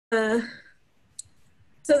So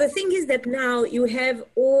the thing is that now you have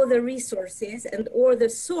all the resources and all the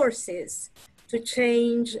sources to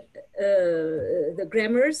change the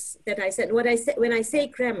grammars that I said. When I say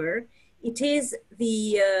grammar, it is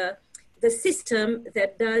the system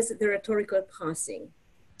that does the rhetorical parsing.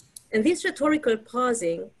 And this rhetorical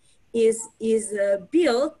parsing is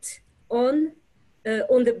built on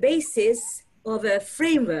the basis of a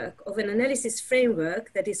framework, of an analysis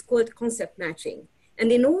framework that is called concept matching.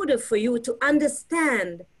 And in order for you to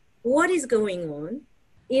understand what is going on,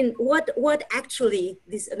 in what actually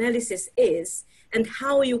this analysis is and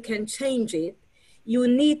how you can change it, you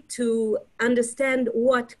need to understand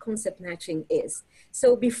what concept matching is.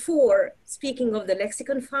 So before speaking of the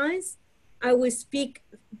lexicon files, I will speak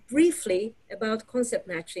briefly about concept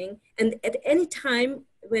matching. And at any time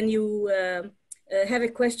when you have a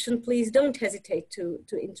question, please don't hesitate to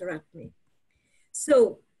interrupt me.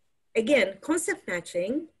 So again, concept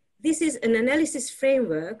matching, this is an analysis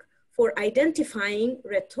framework for identifying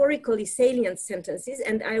rhetorically salient sentences,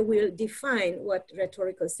 and I will define what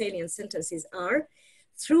rhetorical salient sentences are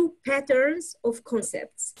through patterns of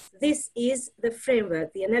concepts. This is the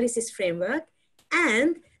framework, the analysis framework,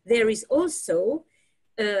 and there is also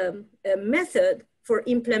a method for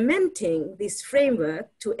implementing this framework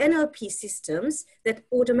to NLP systems that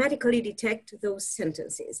automatically detect those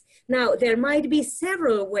sentences. Now, there might be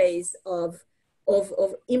several ways of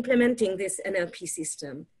implementing this NLP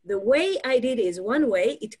system. The way I did is one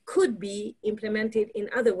way. It could be implemented in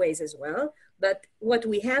other ways as well, but what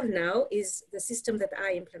we have now is the system that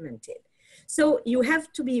I implemented. So you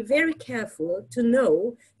have to be very careful to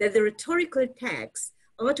know that the rhetorical tags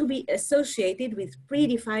are to be associated with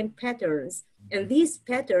predefined patterns, and these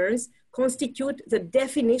patterns constitute the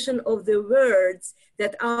definition of the words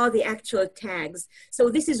that are the actual tags. So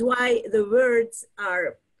this is why the words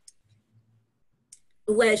are,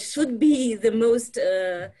 well, should be the most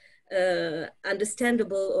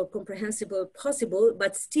understandable or comprehensible possible,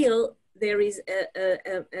 but still there is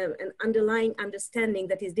an underlying understanding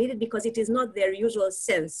that is needed because it is not their usual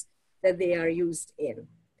sense that they are used in.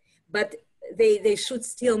 But they should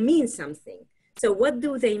still mean something. So what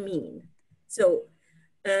do they mean? So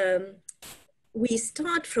we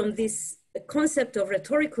start from this concept of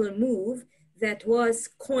rhetorical move that was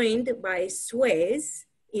coined by Swayze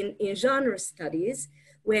in genre studies,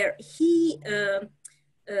 where he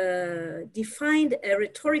defined a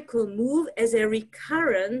rhetorical move as a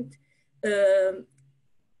recurrent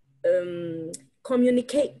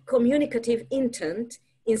communicative intent.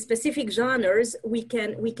 In specific genres, we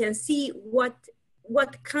can see what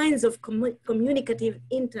kinds of communicative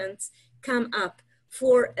intents come up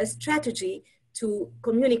for a strategy to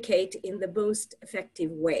communicate in the most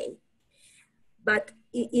effective way. But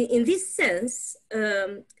in this sense,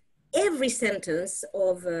 every sentence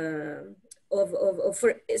a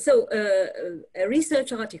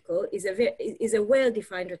research article is a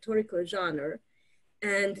well-defined rhetorical genre.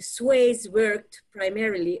 And Swayze worked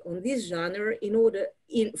primarily on this genre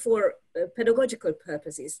for pedagogical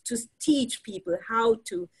purposes, to teach people how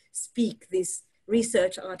to speak this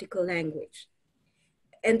research article language.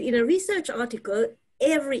 And in a research article,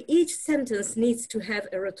 each sentence needs to have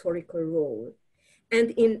a rhetorical role. And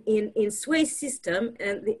in Swayze's system,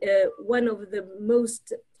 and one of the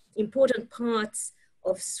most important parts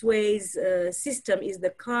of Swayze's system is the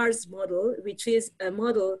CARS model, which is a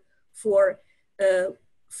model for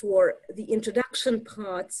the introduction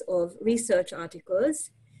parts of research articles,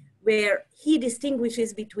 where he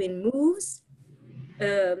distinguishes between moves,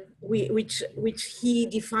 which he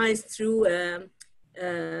defines through a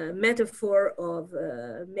metaphor of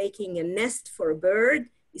making a nest for a bird,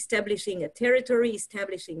 establishing a territory,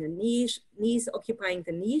 establishing a niche, occupying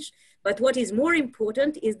the niche. But what is more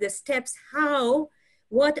important is the steps,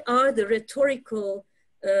 what are the rhetorical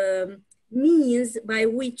means by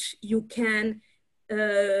which you can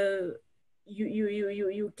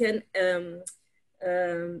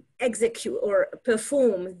execute or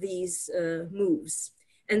perform these moves.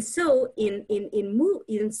 And so in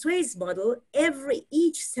Swayze's model,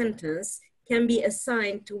 each sentence can be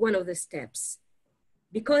assigned to one of the steps,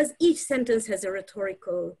 because each sentence has a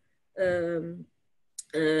rhetorical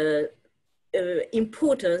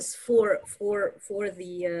importance for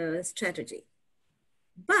the strategy.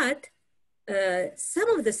 But some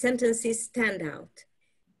of the sentences stand out,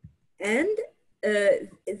 and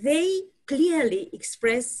they clearly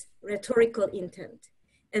express rhetorical intent.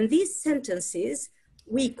 And these sentences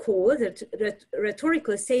we call the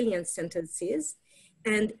rhetorical salient sentences,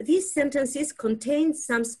 and these sentences contain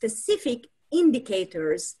some specific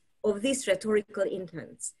indicators of these rhetorical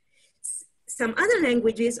intents. some other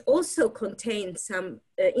languages also contain some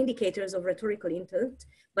indicators of rhetorical intent,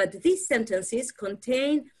 but these sentences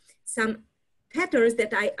contain some patterns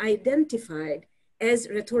that I identified as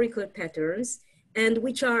rhetorical patterns, and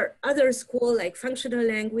which are others call like functional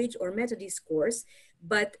language or meta discourse,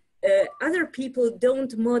 but other people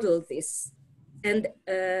don't model this. And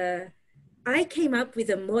I came up with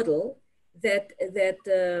a model that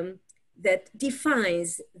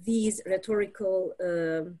defines these rhetorical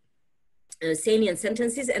salient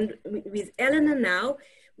sentences. And with Elena now,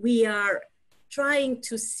 we are trying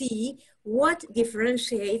to see what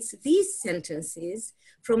differentiates these sentences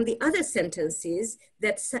from the other sentences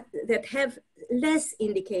that have less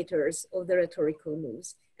indicators of the rhetorical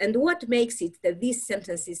moves, and what makes it that these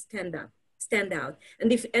sentences stand out.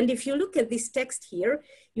 And if you look at this text here,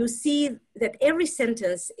 you see that every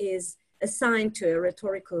sentence is assigned to a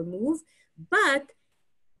rhetorical move, but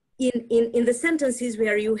in the sentences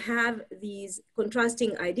where you have these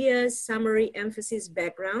contrasting ideas, summary, emphasis,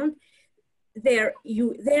 background, there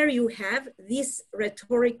you have these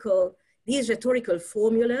rhetorical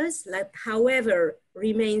formulas, like however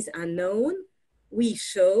remains unknown, we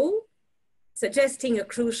show, suggesting a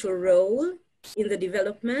crucial role in the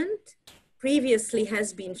development, previously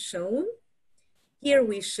has been shown, here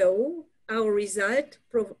we show, our results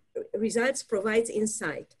provides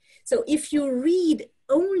insight. So if you read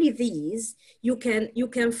only these, you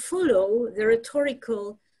can follow the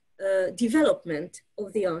rhetorical development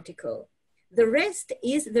of the article. The rest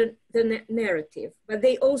is the narrative, but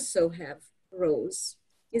they also have rows.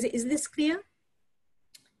 Is this clear?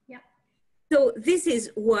 Yeah. So this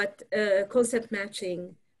is what concept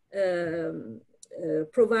matching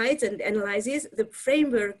provides and analyzes. The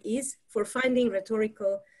framework is for finding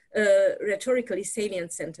rhetorically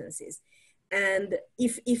salient sentences. And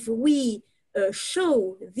if we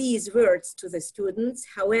show these words to the students,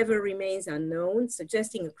 however remains unknown,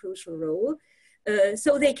 suggesting a crucial role,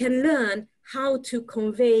 so they can learn how to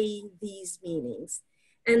convey these meanings.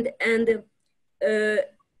 And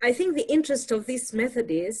I think the interest of this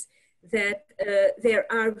method is that there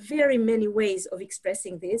are very many ways of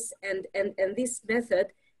expressing this, and this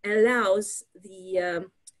method allows the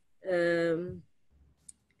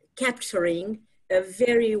capturing a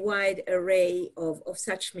very wide array of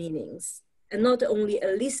such meanings, and not only a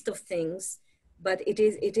list of things, but it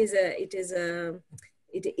is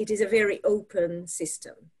a very open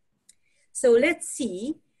system. So let's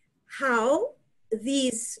see how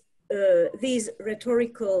these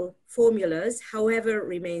rhetorical formulas, however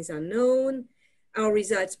remains unknown, our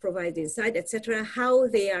results provide insight, etc., how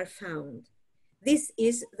they are found. This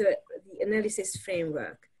is the analysis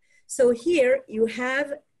framework. So here you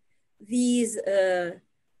have these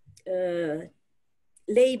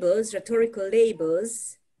labels, rhetorical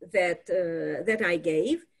labels that I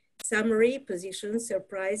gave: summary, position,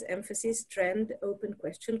 surprise, emphasis, trend, open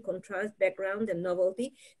question, contrast, background, and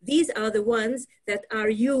novelty. These are the ones that are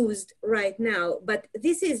used right now, but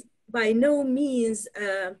this is by no means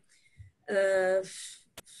a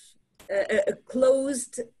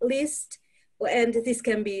closed list, and this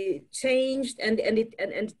can be changed and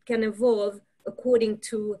it can evolve according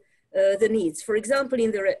to the needs. For example,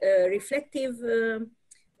 in the reflective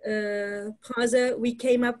parser, we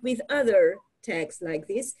came up with other tags like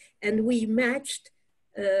this, and we matched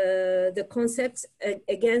the concepts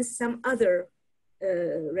against some other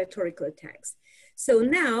rhetorical tags. So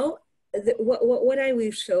now, what I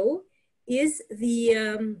will show is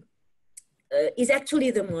is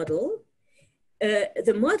actually the model.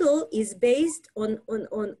 The model is based on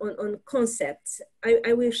concepts.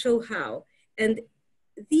 I will show how. And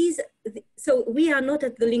so we are not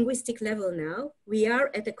at the linguistic level now, we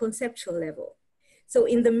are at a conceptual level. So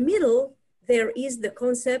in the middle, there is the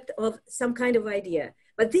concept of some kind of idea,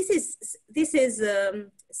 but this is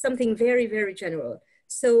something very, very general.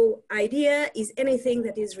 So idea is anything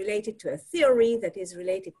that is related to a theory, that is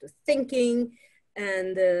related to thinking,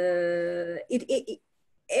 and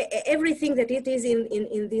everything that it is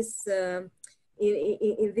in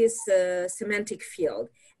this semantic field.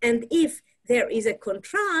 And if there is a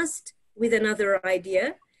contrast with another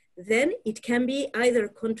idea, then it can be either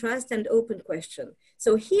contrast and open question.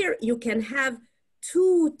 So here you can have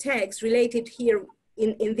two tags related here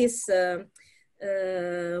in this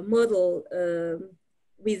model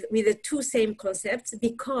with the two same concepts,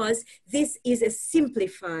 because this is a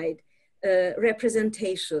simplified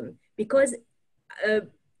representation, because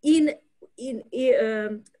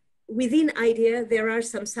within idea there are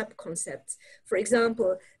some sub-concepts. For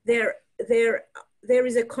example, there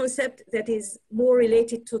is a concept that is more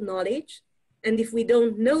related to knowledge, and if we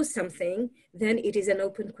don't know something, then it is an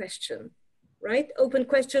open question. right? Open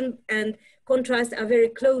question and contrast are very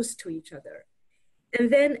close to each other. And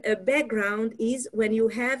then a background is when you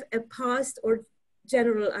have a past or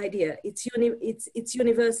general idea. It's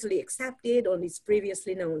universally accepted or it's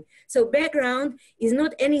previously known. So background is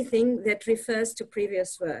not anything that refers to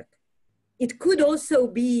previous work. It could also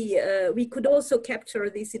be, we could also capture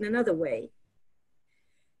this in another way.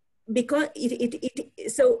 Because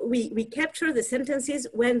so we capture the sentences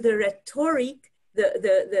when the rhetoric,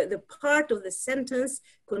 the part of the sentence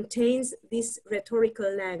contains this rhetorical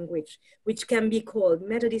language, which can be called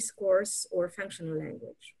meta discourse or functional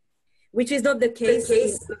language, which is not the case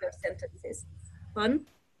in other sentences. Pardon?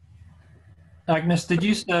 Agnes, did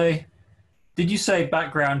you say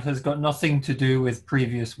background has got nothing to do with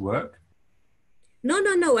previous work?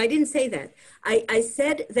 No, I didn't say that. I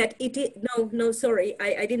said that it is, no, sorry,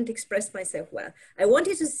 I didn't express myself well. I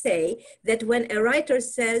wanted to say that when a writer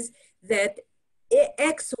says that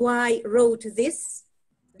XY wrote this,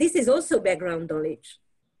 this is also background knowledge,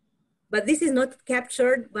 but this is not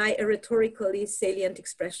captured by a rhetorically salient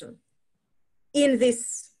expression in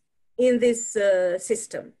this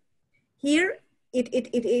system. Here,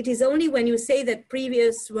 it is only when you say that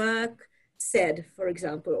previous work said, for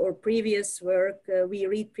example, or previous work, we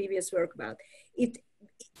read previous work about. It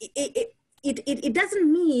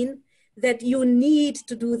doesn't mean that you need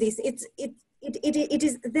to do this. It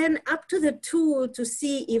is then up to the tool to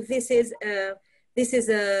see if this is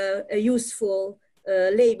a useful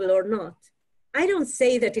label or not. I don't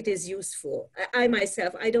say that it is useful. I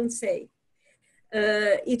myself, I don't say.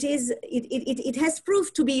 It has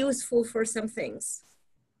proved to be useful for some things,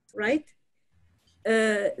 right?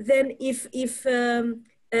 Then if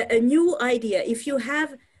a new idea, if you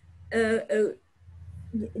have a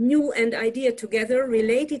new and idea together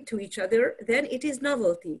related to each other, then it is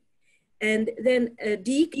novelty. And then a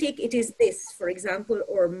deictic, it is this, for example,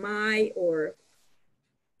 or my, or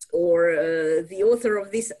the author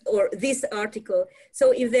of this, or this article.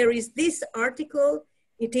 So if there is this article,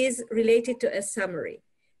 it is related to a summary.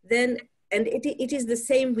 Then, and it is the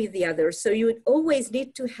same with the others. So you always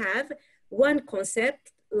need to have one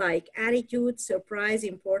concept like attitude, surprise,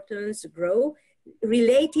 importance, grow,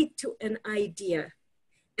 related to an idea.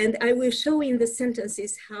 And I will show in the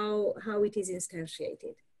sentences how it is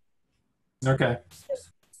instantiated. Okay.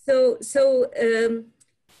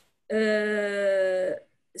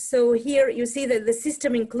 So here you see that the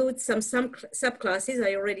system includes some subclasses,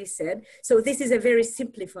 I already said. So this is a very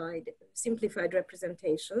simplified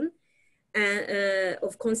representation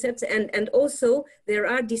of concepts, and also there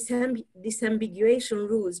are disambiguation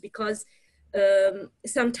rules, because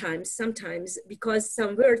sometimes because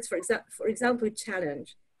some words, for example,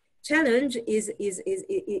 challenge is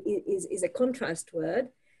a contrast word,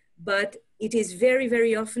 but it is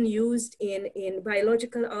very often used in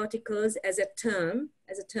biological articles as a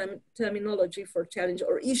terminology for challenge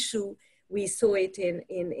or issue. We saw it in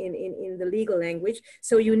the legal language.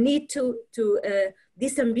 So you need to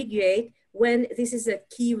disambiguate when this is a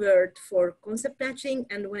keyword for concept matching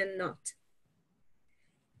and when not.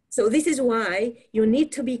 So this is why you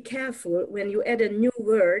need to be careful when you add a new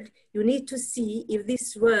word. You need to see if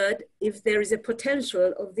this word, if there is a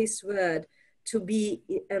potential of this word to be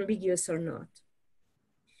ambiguous or not.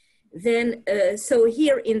 Then, so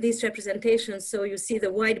here in this representation, so you see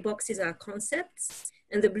the white boxes are concepts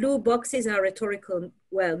and the blue boxes are rhetorical,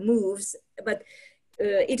 well, moves, but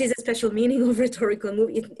it is a special meaning of rhetorical move.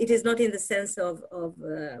 It is not in the sense of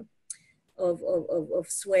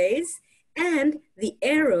sways. And the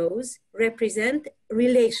arrows represent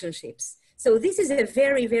relationships. So this is a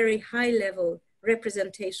very high level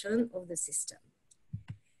representation of the system.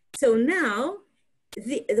 So now,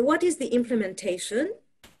 what is the implementation?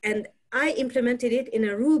 And I implemented it in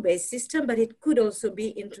a rule-based system, but it could also be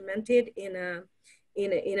implemented in a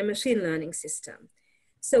machine learning system.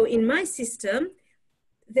 So in my system,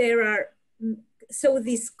 so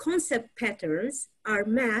these concept patterns are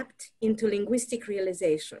mapped into linguistic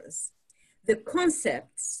realizations. The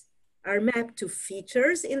concepts are mapped to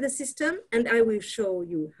features in the system, and I will show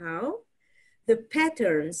you how. The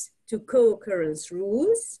patterns to co-occurrence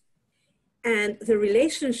rules, and the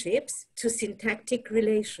relationships to syntactic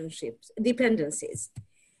relationships, dependencies.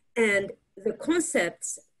 And the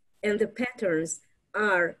concepts and the patterns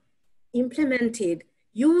are implemented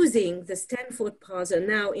using the Stanford parser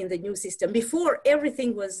now in the new system. Before,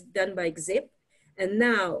 everything was done by XIP, and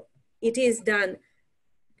now it is done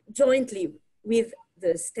jointly with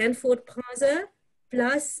the Stanford parser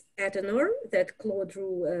plus Atenor that Claude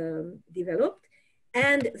Roux developed,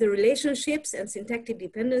 and the relationships and syntactic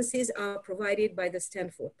dependencies are provided by the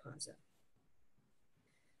Stanford parser.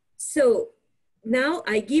 So now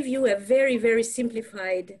I give you a very, very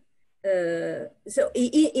simplified, in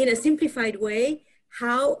a simplified way,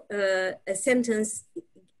 how a sentence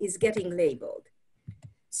is getting labeled.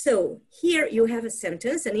 So here you have a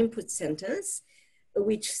sentence, an input sentence,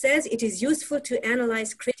 which says it is useful to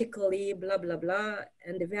analyze critically, blah, blah, blah,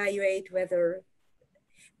 and evaluate whether.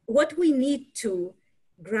 What we need to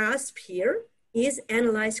grasp here is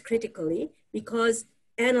analyze critically, because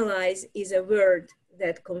analyze is a word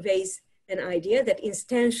that conveys an idea, that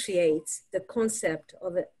instantiates the concept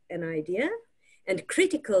of an idea, and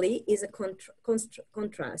critically is a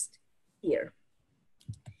contrast here.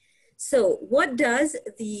 So what does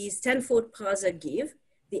the Stanford parser give?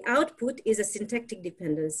 The output is a syntactic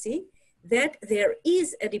dependency, that there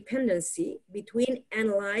is a dependency between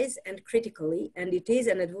analyze and critically, and it is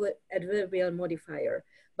an adverbial modifier.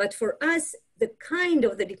 But for us, the kind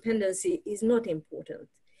of the dependency is not important.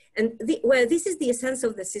 And well, this is the essence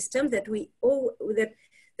of the system, that we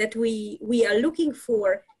are looking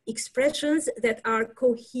for expressions that are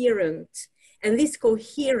coherent, and this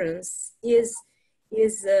coherence is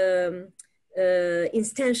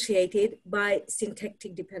instantiated by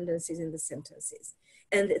syntactic dependencies in the sentences.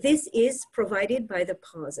 And this is provided by the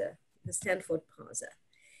parser, the Stanford parser.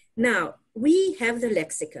 Now, we have the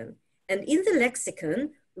lexicon, and in the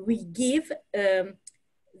lexicon, we give,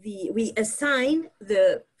 we assign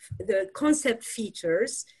the concept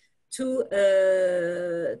features to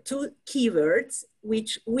keywords,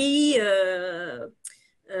 which we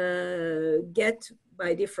get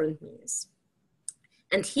by different means.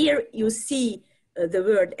 And here you see the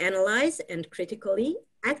word analyze and critically.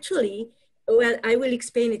 Actually, well, I will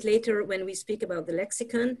explain it later when we speak about the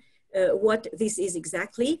lexicon, what this is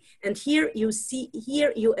exactly. And here you see,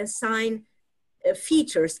 here you assign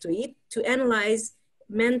features to it to analyze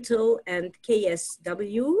mental and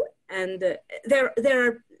KSW. And there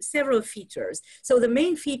are several features. So the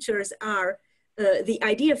main features are, the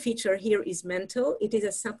idea feature here is mental. It is a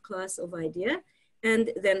subclass of idea.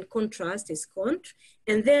 And then contrast is contr.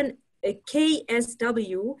 And then a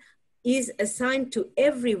KSW is assigned to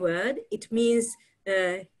every word. It means,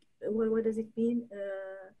 what does it mean?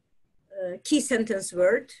 Key sentence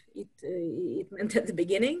word, it meant at the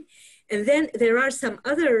beginning. And then there are some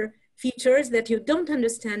other features that you don't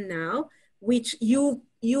understand now, which you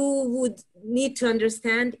would need to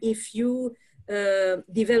understand if you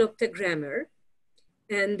developed a grammar.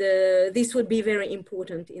 And this would be very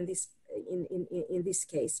important in this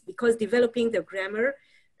case, because developing the grammar,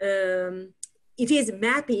 it is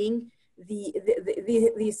mapping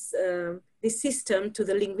this system to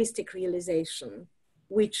the linguistic realization,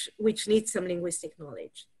 which needs some linguistic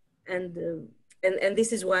knowledge, and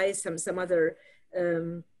this is why some other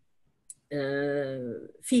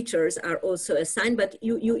features are also assigned, but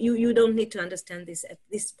you don't need to understand this at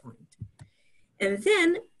this point. And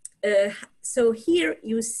then so here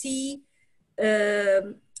you see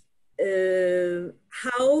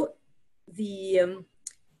how the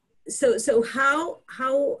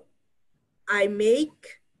how I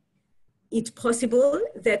make it possible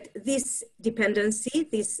that this dependency,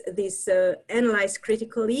 this analyze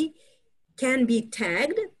critically, can be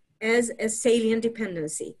tagged as a salient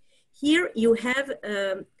dependency. Here you have,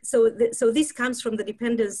 so this comes from the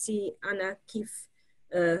dependency Anakif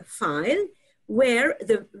file, where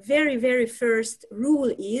the very, very first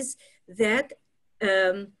rule is that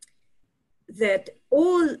that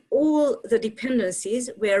all the dependencies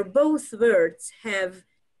where both words have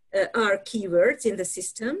are keywords in the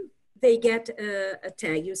system, they get a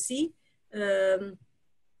tag, you see.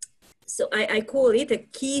 So I call it a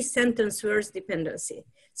key sentence words dependency.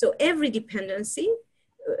 So every dependency,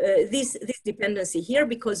 this dependency here,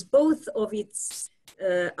 because both of its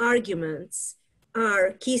arguments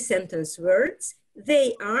are key sentence words,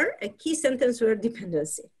 they are a key sentence word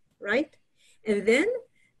dependency, right? And then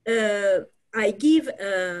I give,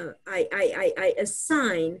 I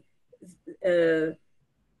assign a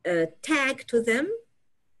tag to them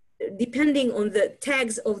depending on the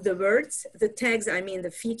tags of the words. The tags, I mean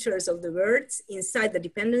the features of the words inside the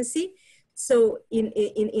dependency. So in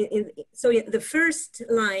the first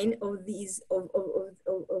line of these of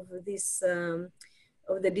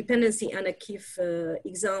the dependency Anakif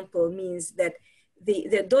example means that the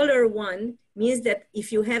 $1 means that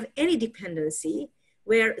if you have any dependency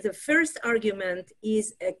where the first argument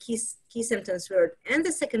is a key sentence word and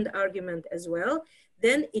the second argument as well,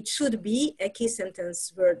 then it should be a key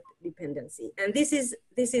sentence word dependency. And this is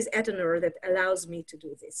Ethanol that allows me to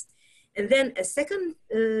do this. And then a second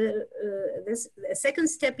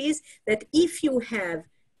step is that if you have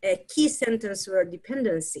a key sentence word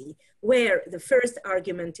dependency where the first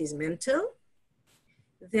argument is mental,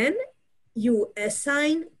 then you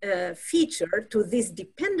assign a feature to this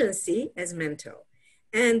dependency as mental.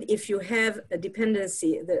 And if you have a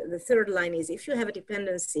dependency, the third line is if you have a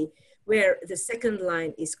dependency where the second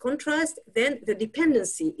line is contrast, then the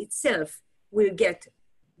dependency itself will get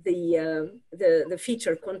the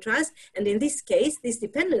feature contrast. And in this case, this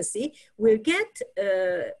dependency will get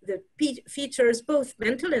the features both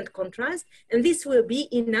mental and contrast. And this will be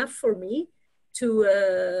enough for me to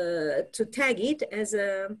tag it as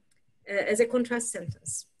a contrast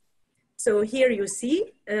sentence. So here you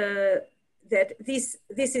see that this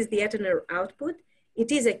is the Ettenor output.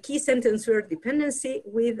 It is a key sentence word dependency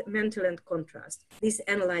with mental and contrast. This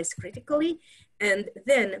analyzed critically. And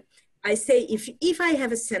then I say, if I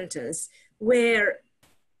have a sentence where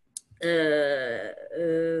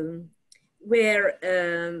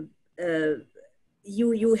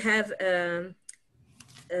you have,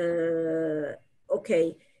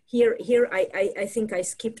 okay, here I think I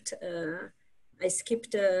skipped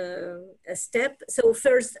a step. So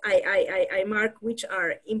first I mark which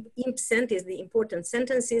are impsent is the important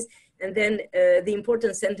sentences, and then the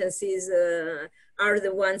important sentences are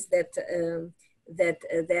the ones that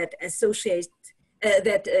associate,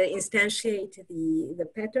 that instantiate the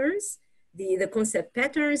patterns, the concept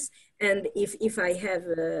patterns. And if I have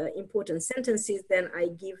important sentences, then I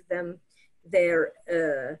give them their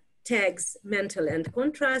tags mental and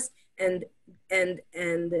contrast, and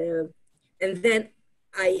then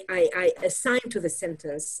I assign to the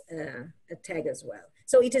sentence a tag as well.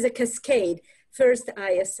 So it is a cascade. First,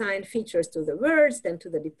 I assign features to the words, then to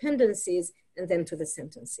the dependencies, and then to the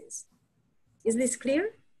sentences. Is this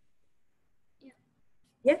clear? Yeah.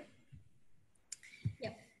 Yeah?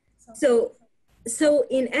 Yeah. So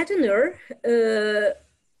in Ettenor,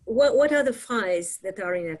 what are the files that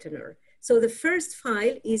are in Ettenor? So the first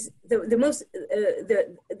file is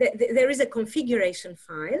there is a configuration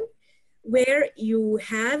file where you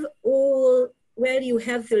have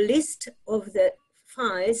the list of the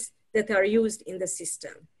files that are used in the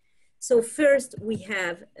system. So first we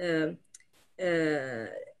have the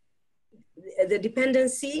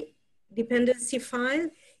dependency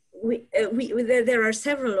file. There are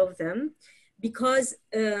several of them because,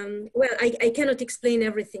 well, I cannot explain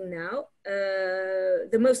everything now.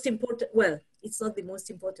 The most important, well, it's not the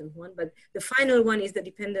most important one, but the final one is the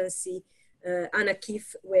dependency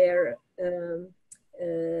Anakif, where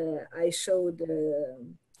I showed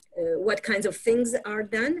what kinds of things are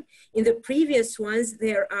done. In the previous ones,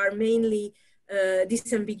 there are mainly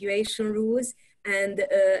disambiguation rules and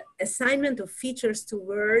assignment of features to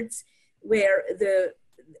words where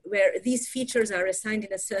these features are assigned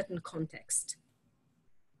in a certain context.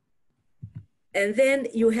 And then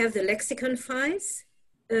you have the lexicon files.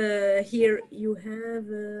 Here you have,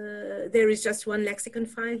 there is just one lexicon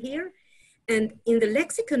file here. And in the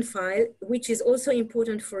lexicon file, which is also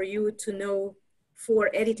important for you to know for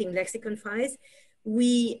editing lexicon files,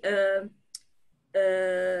 we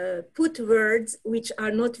put words which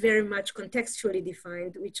are not very much contextually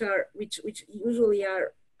defined, which usually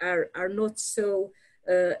are not so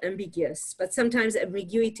ambiguous, but sometimes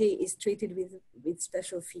ambiguity is treated with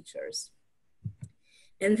special features.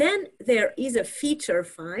 And then there is a feature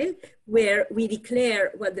file where we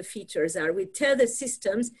declare what the features are. We tell the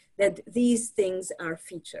systems that these things are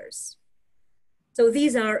features. So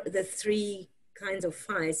these are the three kinds of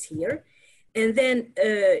files here. And then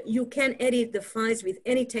you can edit the files with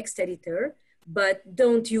any text editor, but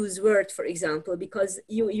don't use Word, for example, because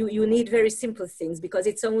you need very simple things, because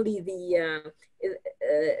it's only there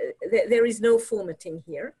is no formatting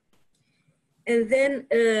here. And then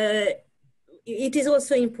it is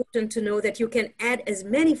also important to know that you can add as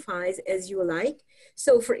many files as you like.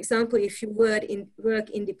 So for example, if you work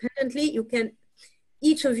independently, you can,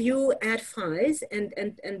 each of you add files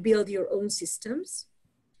and build your own systems.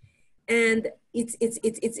 And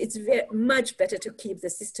it's very much better to keep the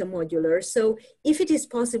system modular. So if it is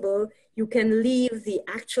possible, you can leave the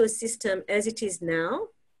actual system as it is now,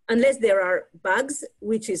 unless there are bugs,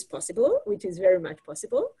 which is possible, which is very much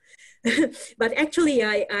possible. But actually,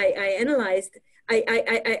 I analyzed,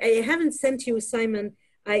 I haven't sent you, Simon,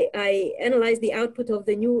 I analyzed the output of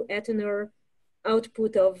the new Ettenor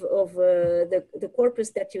output of the corpus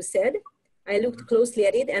that you said. I looked closely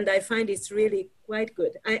at it and I find it's really quite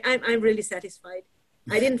good. I'm really satisfied.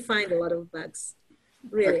 I didn't find a lot of bugs,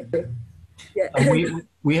 really. Yeah.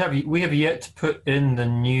 We have yet to put in the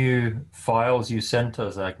new files you sent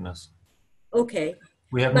us, Agnes. Okay.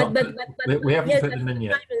 We have we haven't put them in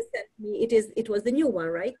yet. Simon sent me, it was the new one,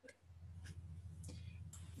 right?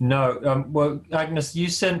 No, well, Agnes, you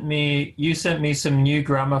sent me some new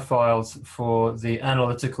grammar files for the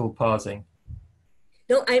analytical parsing.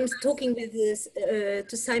 No, I'm talking with this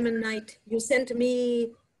to Simon Knight. You sent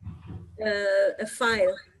me a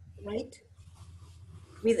file, right?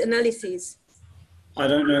 With analyses. I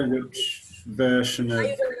don't know which version I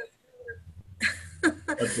of don't know.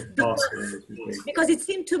 the password it would be. Because it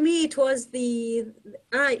seemed to me it was the,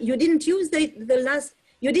 you didn't use the last,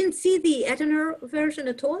 you didn't see the Eternal version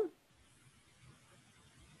at all?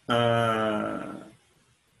 I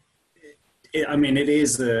mean,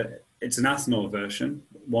 it's an Athanor version,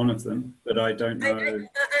 one of them, but I don't know.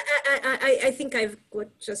 I think I've got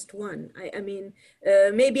just one. I mean,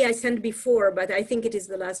 maybe I sent before, but I think it is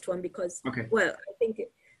the last one because, Okay. well, I think,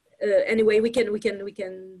 anyway, we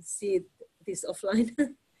can see this offline.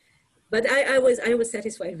 But I was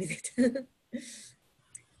satisfied with it.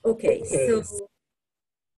 Okay,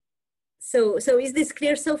 so is this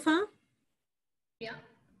clear so far? Yeah.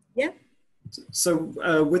 Yeah. So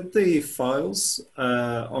with the files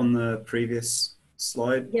on the previous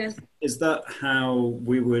slide, Yes. is that how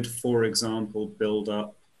we would, for example, build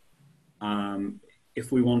up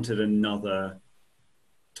if we wanted another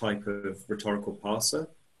type of rhetorical parser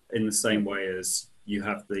in the same way as you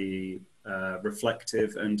have the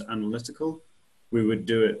reflective and analytical? We would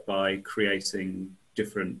do it by creating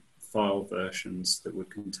different file versions that would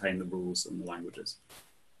contain the rules and the languages.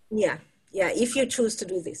 Yeah, if you choose to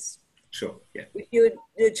do this. Sure, yeah. If you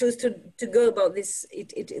choose to go about this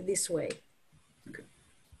this way. Okay.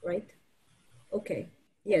 Right? Okay,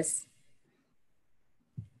 yes.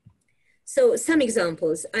 So some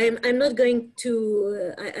examples. I'm not going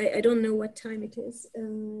to, I don't know what time it is.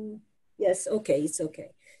 Yes, okay, it's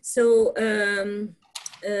okay. So I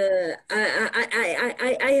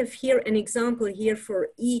have here an example here for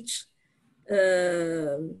each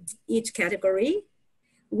category,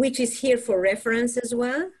 which is here for reference as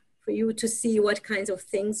well, for you to see what kinds of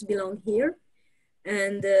things belong here.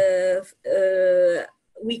 And I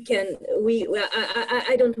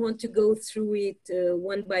don't want to go through it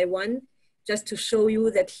one by one, just to show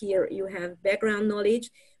you that here you have background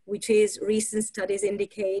knowledge, which is recent studies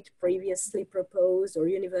indicate, previously proposed or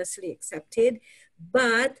universally accepted.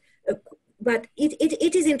 But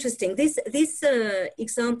it is interesting. This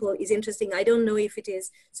example is interesting. I don't know if it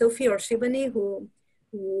is Sophie or Shibani who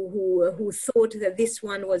thought that this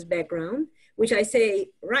one was background, which I say,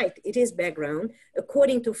 right, it is background,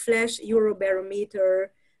 according to Flash,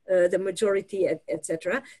 Eurobarometer, the majority,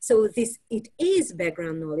 etc. So it is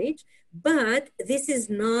background knowledge, but this is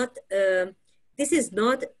not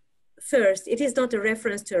first, it is not a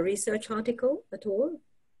reference to a research article at all.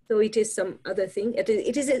 So it is some other thing. It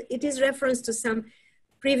is reference to some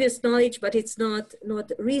previous knowledge, but it's not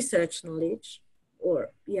research knowledge,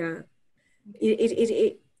 or yeah.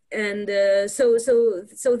 So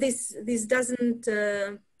this doesn't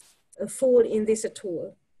fall in this at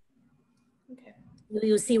all. Okay. Do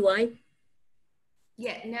you see why?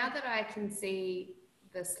 Yeah, now that I can see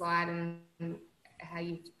the slide and how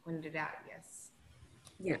you pointed it out, yes.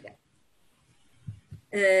 Yeah.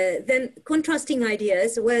 Then contrasting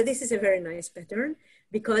ideas, well, this is a very nice pattern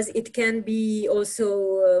because it can be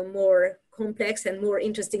also more complex and more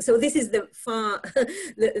interesting. So this is the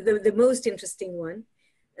most interesting one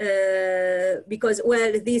because,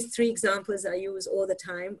 well, these three examples I use all the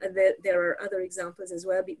time. And there are other examples as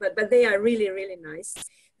well, but they are really, really nice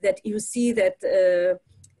that you see that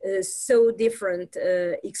so different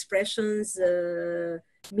expressions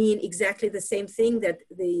mean exactly the same thing, that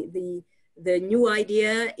the new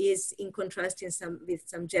idea is in contrast with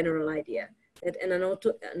some general idea, that an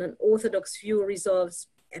orthodox view resolves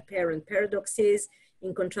apparent paradoxes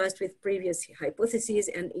in contrast with previous hypotheses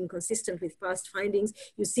and inconsistent with past findings.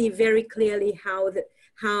 You see very clearly how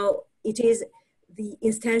it is the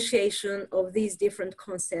instantiation of these different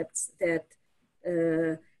concepts that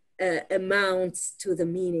amounts to the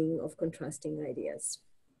meaning of contrasting ideas.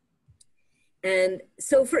 And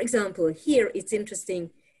so, for example, here it's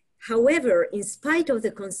interesting. However, in spite of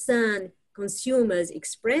the concern consumers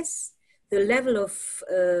express, the level of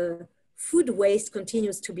food waste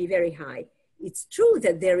continues to be very high. It's true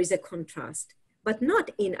that there is a contrast, but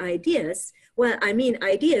not in ideas. Well, I mean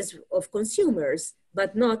ideas of consumers,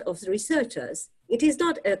 but not of the researchers. It is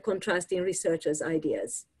not a contrast in researchers'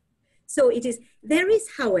 ideas. So there is,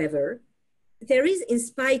 however, there is in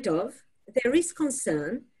spite of, there is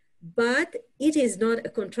concern, but it is not a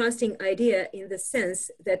contrasting idea in the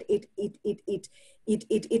sense that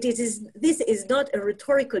this is not a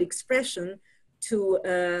rhetorical expression to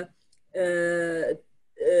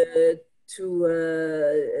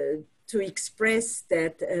express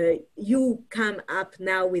that you come up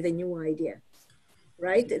now with a new idea,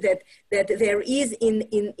 right? That there is in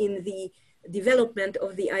the development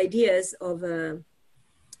of the ideas of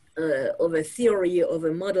of a theory, of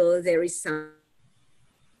a model, there is some.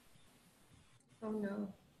 Oh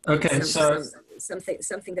no. Okay,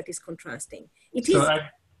 Something that is contrasting. It so is,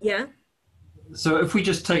 yeah. So if we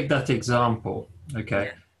just take that example, okay,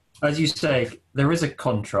 Yeah. as you say, there is a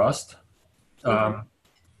contrast,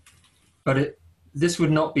 but this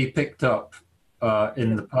would not be picked up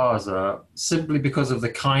in the parser simply because of the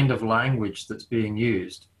kind of language that's being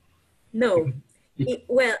used. No.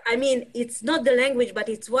 Well, I mean, it's not the language, but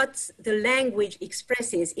it's what the language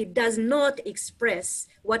expresses. It does not express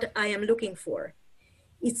what I am looking for.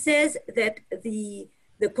 It says that the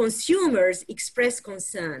consumers express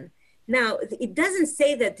concern. Now, it doesn't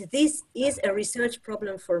say that this is a research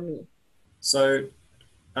problem for me. So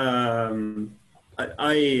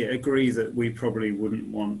I agree that we probably wouldn't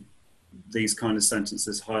want these kind of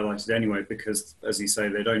sentences highlighted anyway, because, as you say,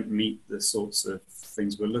 they don't meet the sorts of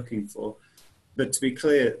things we're looking for. But to be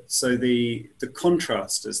clear, so the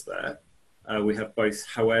contrast is there. We have both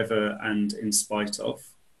however and in spite of.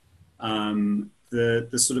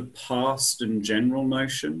 The sort of past and general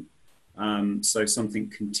notion, so something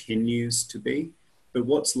continues to be. But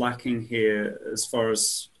what's lacking here, as far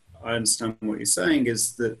as I understand what you're saying,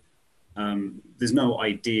 is that there's no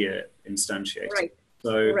idea instantiated. Right.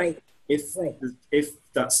 So right. if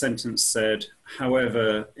that sentence said,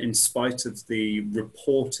 however, in spite of the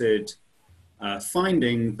reported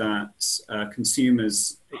finding that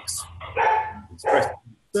consumers express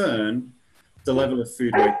concern, the level of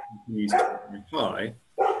food waste continues to be very high,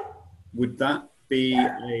 would that be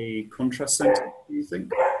a contrast sentence, do you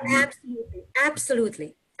think?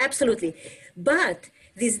 Absolutely. But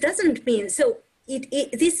this doesn't mean, so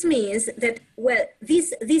this means that, well,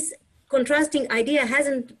 this contrasting idea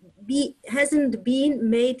hasn't been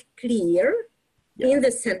made clear in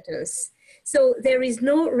the sentence. So there is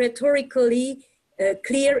no rhetorically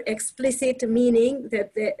clear, explicit meaning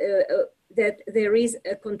that there is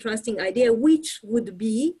a contrasting idea, which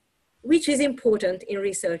is important in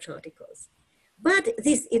research articles. But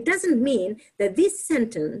it doesn't mean that this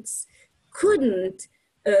sentence couldn't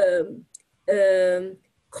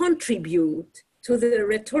contribute to the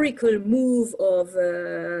rhetorical move of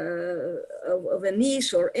a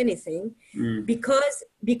niche or anything, because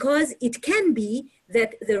it can be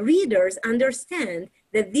that the readers understand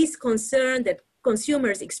that this concern that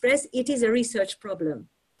consumers express, it is a research problem.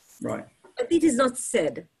 Right. But it is not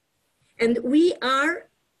said. And we are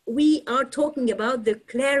talking about the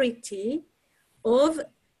clarity of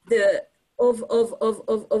the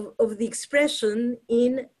expression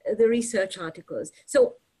in the research articles.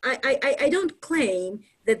 So I don't claim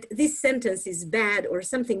that this sentence is bad or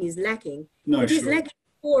something is lacking. No, it is lacking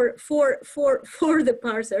for the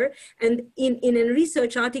parser. And in a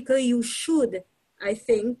research article, you should, I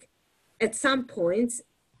think, at some points,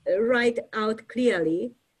 write out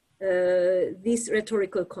clearly this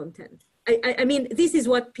rhetorical content. I mean, this is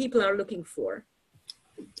what people are looking for.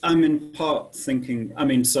 I'm in part thinking, I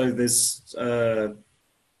mean, so there's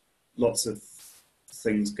lots of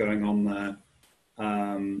things going on there.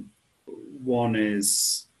 One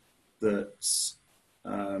is that,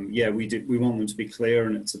 we want them to be clear,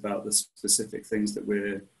 and it's about the specific things that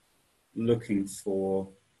we're looking for.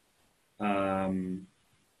 I'm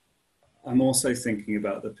also thinking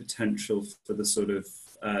about the potential for the sort of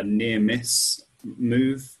near miss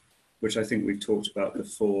move, which I think we've talked about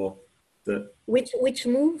before. That which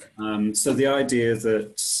move? So the idea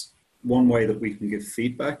that one way that we can give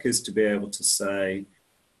feedback is to be able to say,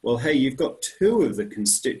 well, hey, you've got two of the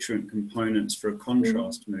constituent components for a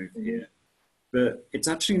contrast move here, but it's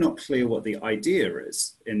actually not clear what the idea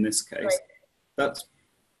is in this case. Right.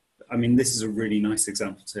 This is a really nice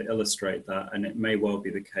example to illustrate that, and it may well be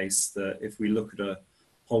the case that if we look at a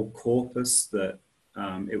whole corpus, that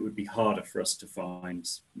it would be harder for us to find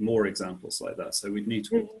more examples like that. So we'd need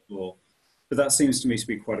to explore. But that seems to me to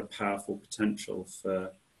be quite a powerful potential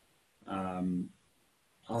for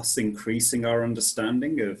us increasing our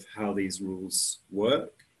understanding of how these rules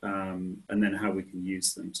work, and then how we can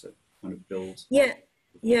use them to kind of build. Yeah.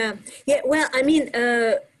 Well, I mean,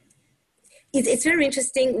 it's very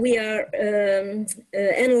interesting. We are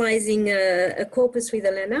analyzing a corpus with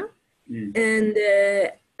Elena, and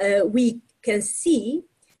we can see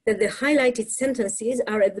that the highlighted sentences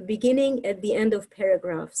are at the beginning, at the end of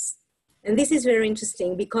paragraphs. And this is very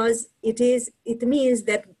interesting because it means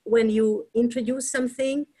that when you introduce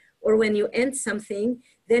something or when you end something,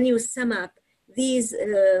 then you sum up. These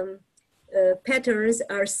patterns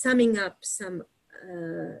are summing up some,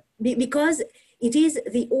 because it is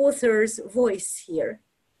the author's voice here.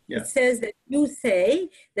 Yeah. It says that you say,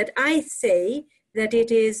 that I say that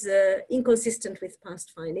it is inconsistent with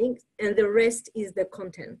past findings, and the rest is the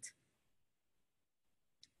content,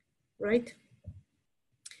 right?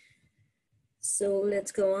 So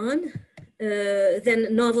let's go on.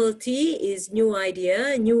 Then novelty is new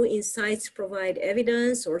idea, new insights provide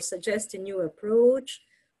evidence or suggest a new approach,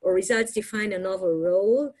 or results define a novel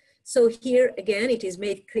role. So here again, it is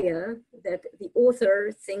made clear that the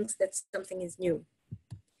author thinks that something is new.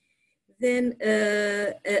 Then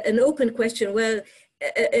an open question, well,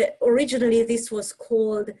 originally this was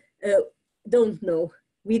called don't know,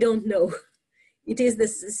 we don't know. It is the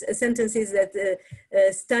sentences that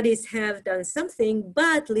studies have done something,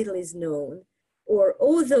 but little is known. Or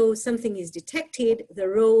although something is detected, the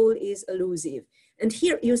role is elusive. And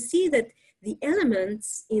here you see that the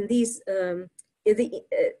elements in these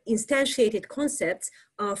instantiated concepts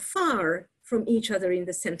are far from each other in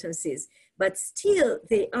the sentences, but still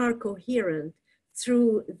they are coherent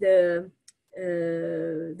through the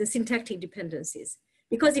syntactic dependencies.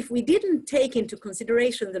 Because if we didn't take into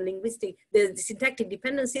consideration the syntactic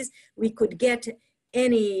dependencies, we could get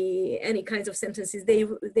any kinds of sentences. They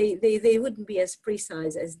wouldn't be as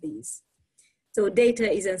precise as these. So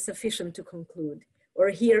data is insufficient to conclude. Or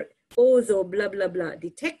here, although blah, blah, blah,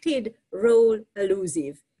 detected, role,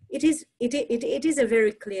 elusive. It is a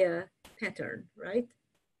very clear pattern, right?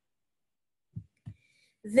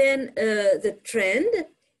 Then the trend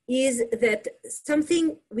is that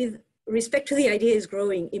something with respect to the idea is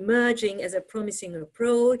growing, emerging as a promising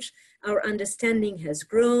approach. Our understanding has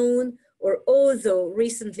grown, or although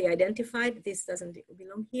recently identified, this doesn't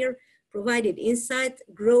belong here, provided insight,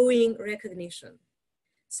 growing recognition.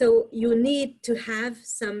 So you need to have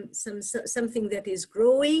something that is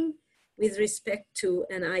growing with respect to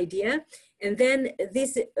an idea. And then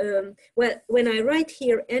this, well, when I write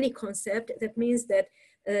here any concept, that means that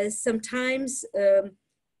sometimes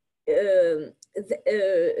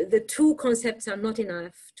the two concepts are not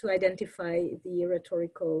enough to identify the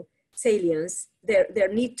rhetorical salience. There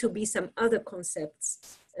need to be some other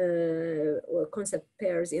concepts or concept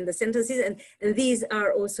pairs in the sentences, and these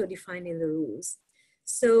are also defined in the rules.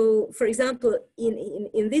 So, for example,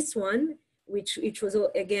 in this one, which was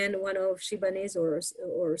again one of Shibane's or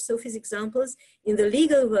Sophie's examples, in the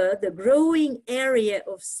legal world, the growing area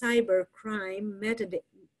of cybercrime,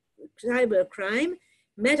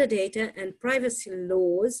 metadata and privacy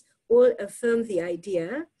laws all affirm the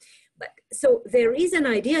idea. But so there is an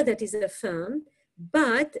idea that is affirmed,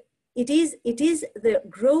 but it is the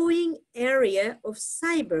growing area of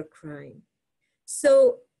cybercrime.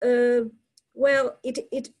 So, well,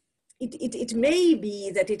 it may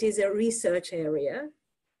be that it is a research area,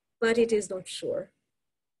 but it is not sure.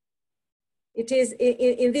 It is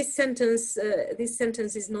in this sentence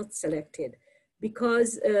is not selected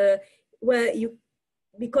because, well,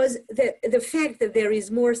 because the fact that there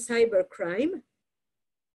is more cybercrime,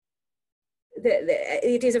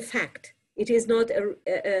 it is a fact. It is not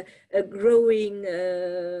a growing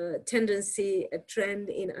tendency, a trend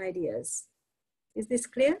in ideas. Is this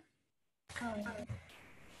clear?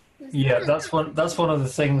 Yeah, that's one of the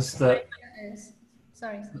things that.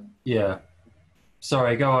 Sorry. Yeah,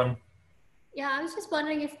 sorry. Go on. Yeah, I was just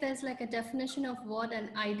wondering if there's like a definition of what an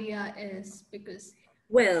idea is, because.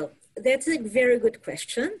 Well, that's a very good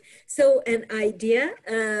question. So an idea,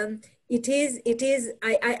 it is.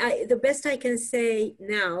 The best I can say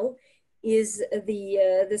now is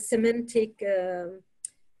the semantic.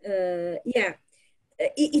 Yeah,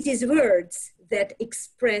 it is words that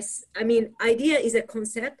express. I mean, idea is a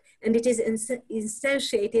concept, and it is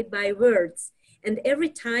instantiated by words. And every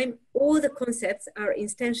time, all the concepts are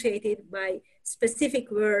instantiated by specific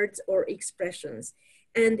words or expressions.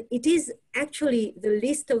 And it is actually the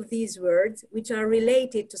list of these words which are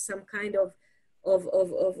related to some kind of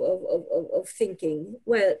thinking.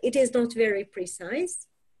 Well, it is not very precise,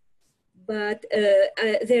 but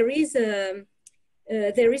there is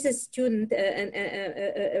a student,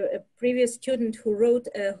 a previous student who wrote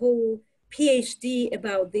a whole PhD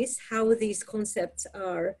about this, how these concepts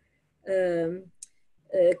are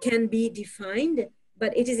can be defined,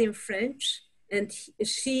 but it is in French. And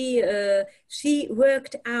she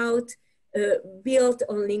worked out, built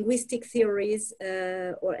on linguistic theories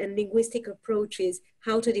and linguistic approaches,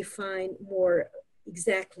 how to define more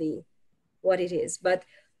exactly what it is. But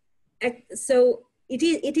so it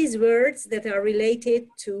is words that are related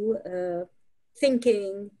to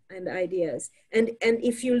thinking and ideas. And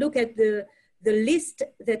if you look at the list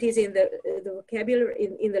that is in the vocabulary,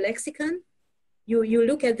 in the lexicon, you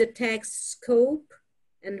look at the text scope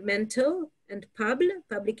and mental, and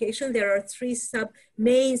publication. There are three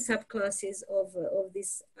main subclasses of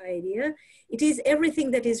this idea. It is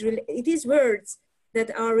everything that is, it is words that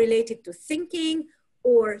are related to thinking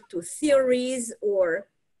or to theories or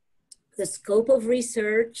the scope of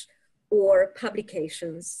research or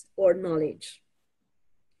publications or knowledge.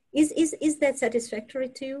 Is that satisfactory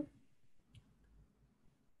to you?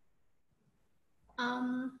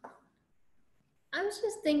 I was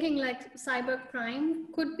just thinking like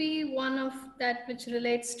cybercrime could be one of that which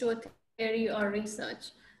relates to a theory or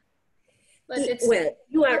research. But it's well,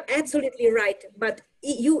 you are absolutely right, but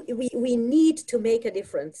we need to make a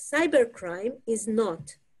difference. Cybercrime is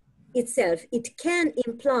not itself. It can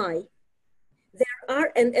imply there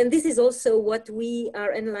are, and this is also what we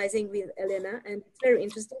are analyzing with Elena, and it's very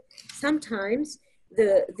interesting. Sometimes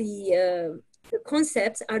the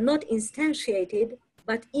concepts are not instantiated,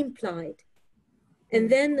 but implied. And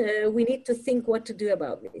then we need to think what to do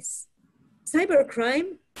about this.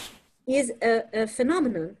 Cybercrime is a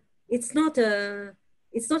phenomenon. It's not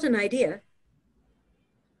an idea,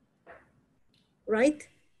 right?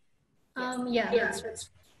 Yeah, that's right.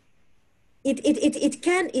 It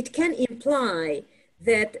can imply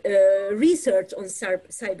that research on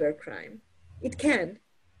cybercrime. It can,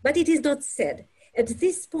 but it is not said. At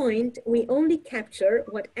this point, we only capture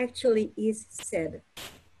what actually is said.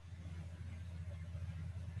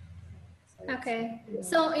 Okay,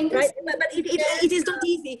 so in this, right? But it is not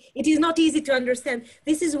easy. It is not easy to understand.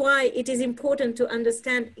 This is why it is important to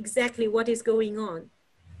understand exactly what is going on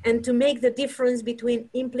and to make the difference between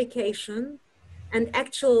implication and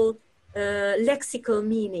actual lexical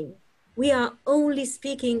meaning. We are only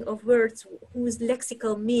speaking of words whose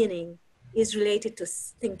lexical meaning is related to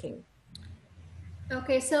thinking.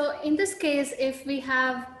 okay, so in this case, if we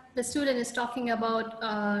have the student is talking about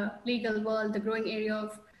legal world, the growing area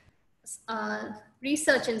of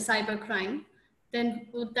research in cybercrime, then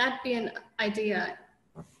would that be an idea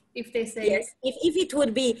if they say? Yes, if it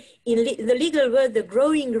would be in the legal world, the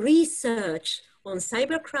growing research on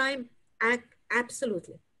cybercrime,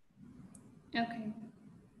 absolutely. Okay.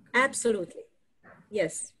 Absolutely,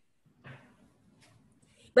 yes.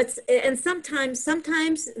 But and sometimes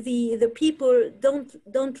the people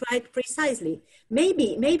don't write precisely.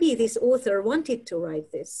 Maybe this author wanted to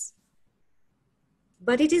write this,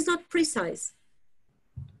 but it is not precise.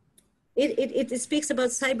 It speaks about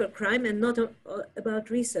cybercrime and not about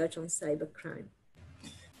research on cybercrime.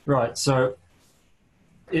 Right, so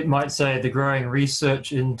it might say the growing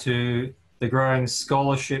research into the growing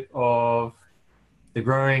scholarship of, the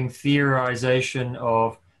growing theorization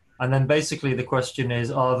of, and then basically the question is,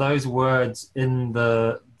 are those words in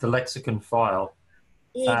the lexicon file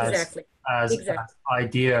Exactly. as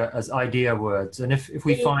idea words? And if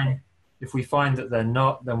we find that they're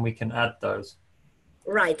not, then we can add those.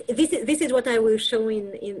 Right. This is what I will show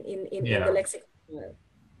in the lexicon file.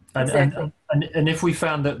 Exactly. And if we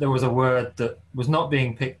found that there was a word that was not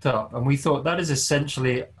being picked up, and we thought that is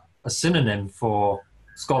essentially a synonym for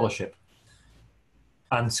scholarship,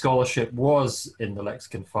 and scholarship was in the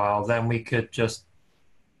lexicon file, then we could just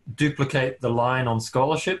duplicate the line on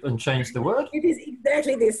scholarship and change the word? It is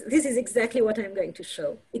exactly this. This is exactly what I'm going to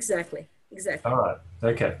show. Exactly. All right.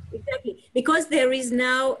 Okay. Exactly. Because there is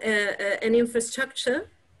now an infrastructure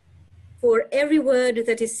for every word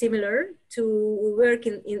that is similar to work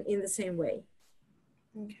in the same way.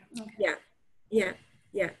 Okay. Yeah.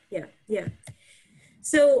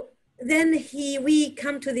 So then we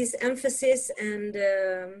come to this emphasis and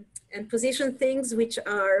position things which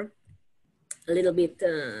are a little bit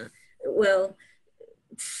the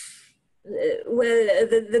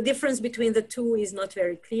difference between the two is not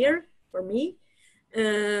very clear for me.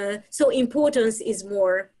 So importance is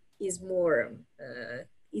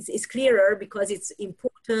clearer because it's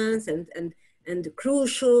importance and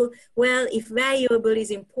crucial. Well, if valuable is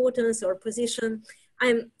importance or position,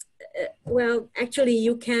 actually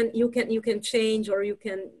you can change or you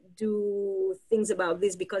can do things about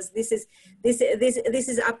this, because this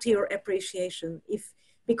is up to your appreciation.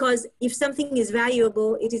 Because if something is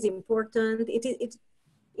valuable, it is important. It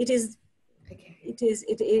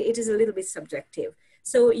is a little bit subjective.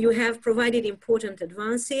 So you have provided important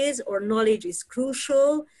advances, or knowledge is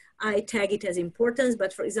crucial. I tag it as importance,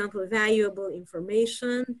 but for example, valuable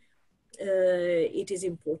information, it is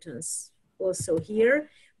importance also here.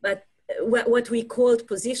 But what we called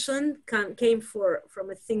position came from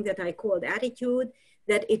a thing that I called attitude,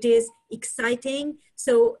 that it is exciting.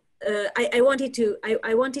 So I wanted to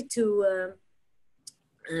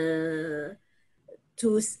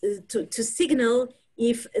signal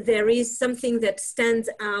if there is something that stands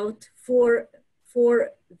out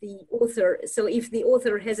for the author. So if the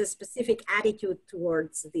author has a specific attitude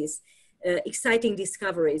towards these exciting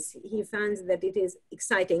discoveries, he finds that it is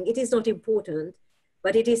exciting. It is not important,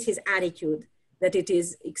 but it is his attitude that it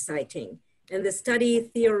is exciting. And the study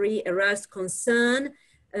theory aroused concern.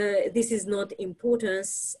 This is not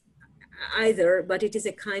importance either, but it is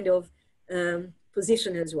a kind of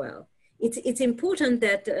position as well. It's important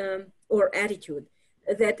that, or attitude,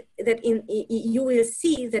 that you will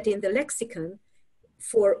see that in the lexicon,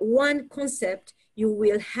 for one concept, you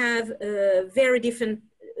will have very different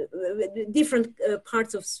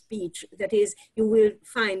parts of speech. That is, you will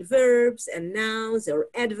find verbs and nouns or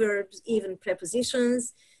adverbs, even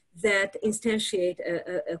prepositions that instantiate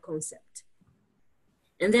a concept.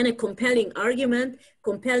 And then a compelling argument.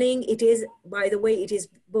 Compelling, it is, by the way, it is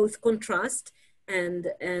both contrast and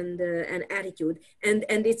attitude. And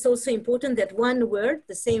it's also important that one word,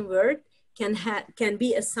 the same word, can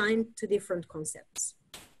be assigned to different concepts.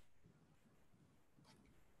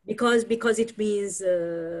 Because it means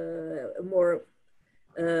more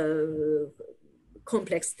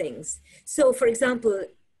complex things. So for example,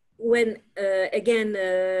 when again,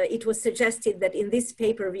 it was suggested that in this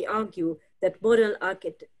paper we argue that modern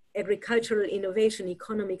agricultural innovation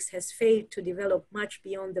economics has failed to develop much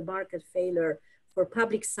beyond the market failure for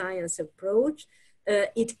public science approach.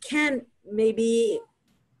 It can maybe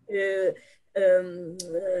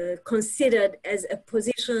considered as a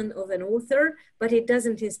position of an author, but it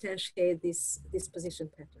doesn't instantiate this position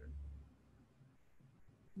pattern.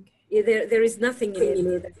 Okay. There is nothing in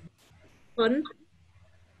it. Fun?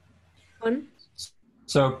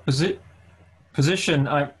 So position,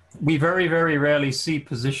 we very, very rarely see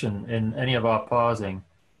position in any of our parsing.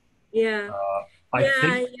 Yeah. I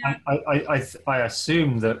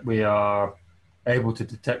assume that we are able to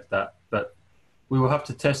detect that, but we will have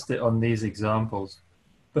to test it on these examples.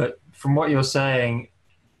 But from what you're saying,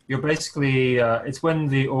 you're basically, it's when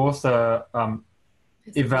the author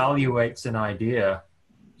evaluates an idea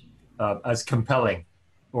as compelling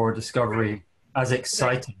or a discovery as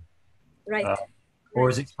exciting. Right. Or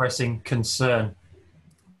is expressing concern.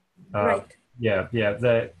 Right. Yeah.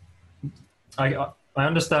 I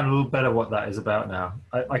understand a little better what that is about now.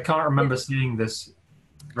 I can't remember seeing this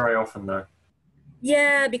very often though.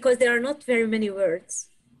 Yeah, because there are not very many words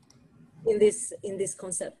in this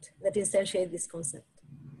concept that instantiate this concept,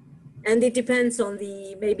 and it depends on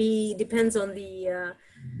the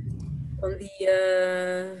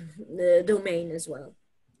the domain as well.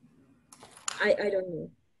 I don't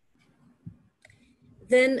know.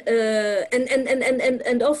 Then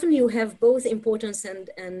and often you have both importance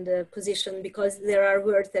and position, because there are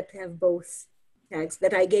words that have both tags,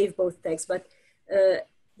 that I gave both tags, but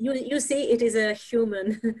you see it is a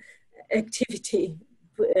human activity,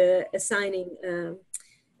 assigning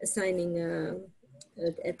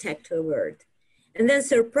a tag to a word. And then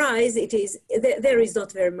surprise, it is there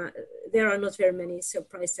are not very many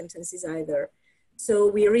surprise sentences either. So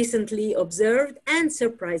we recently observed, and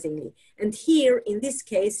surprisingly, and here in this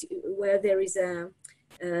case, where there is a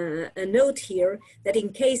note here that in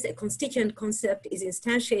case a constituent concept is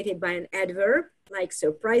instantiated by an adverb, like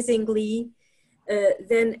surprisingly,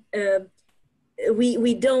 then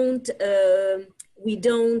we don't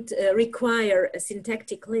require a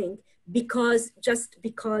syntactic link, just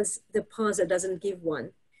because the parser doesn't give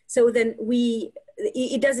one. So then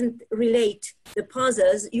it doesn't relate. The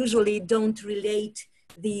parsers usually don't relate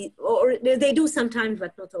or they do sometimes,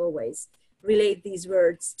 but not always, relate these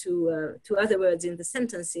words to other words in the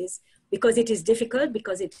sentences, because it is difficult,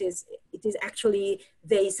 because it is actually,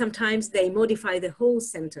 sometimes they modify the whole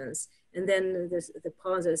sentence, and then the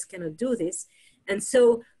parsers cannot do this. And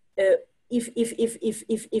so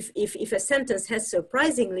if a sentence has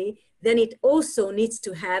surprisingly, then it also needs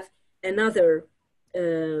to have another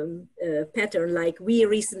pattern, like we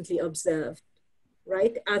recently observed,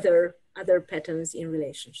 right? Other patterns in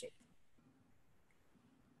relationship.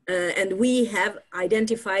 And we have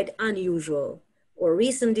identified unusual, or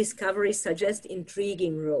recent discoveries suggest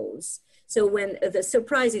intriguing roles. So when the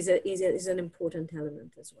surprise is an important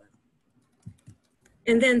element as well.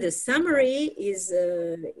 And then the summary is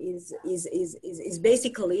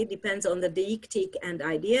basically depends on the deictic and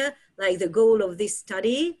idea, like the goal of this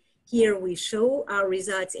study. Here we show our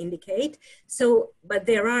results indicate. So, but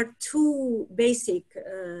there are two basic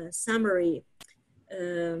summary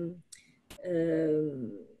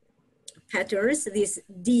patterns. This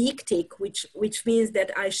deictic, which means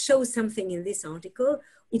that I show something in this article.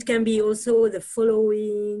 It can be also the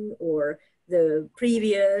following or the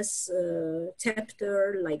previous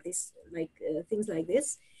chapter, like this, things like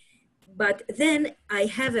this. But then I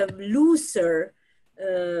have a looser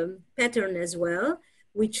pattern as well,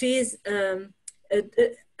 which is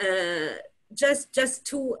just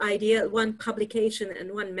two ideas, one publication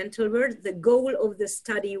and one mental word. The goal of the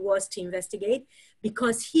study was to investigate,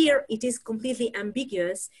 because here it is completely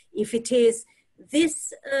ambiguous if it is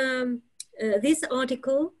this, this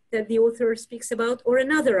article that the author speaks about or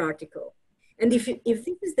another article. And if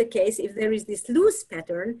this is the case, if there is this loose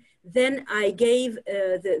pattern, then I gave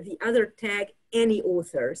the other tag any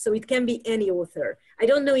author. So it can be any author. I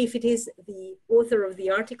don't know if it is the author of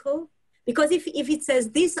the article, because if it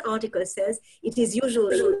says this article says, it is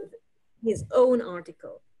usually his own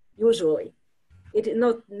article, usually. It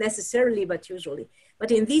not necessarily, but usually.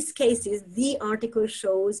 But in these cases, the article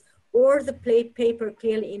shows or the paper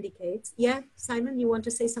clearly indicates. Yeah, Simon, you want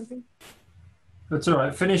to say something? That's all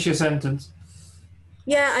right. Finish your sentence.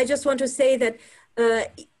 Yeah, I just want to say that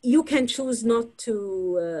you can choose not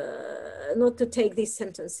to take these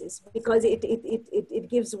sentences, because it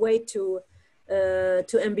gives way to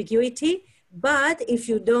ambiguity. But if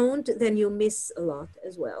you don't, then you miss a lot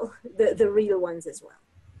as well, the real ones as well.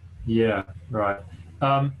 Yeah, right.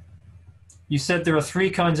 You said there are three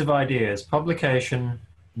kinds of ideas: publication,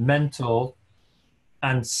 mental,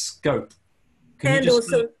 and scope. Can And you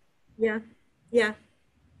just also, yeah.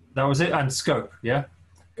 That was it, and scope, yeah?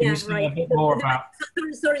 Can you say right. a bit more about...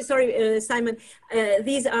 Sorry, Simon.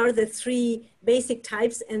 These are the three basic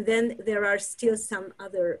types, and then there are still some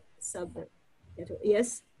other sub.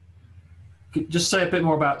 Yes? Just say a bit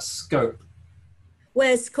more about scope.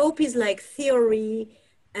 Well, scope is like theory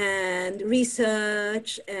and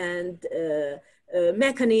research and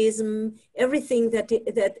mechanism, everything that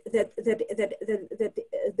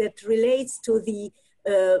relates to the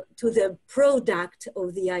product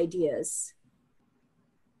of the ideas.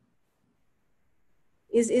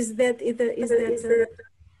 Is that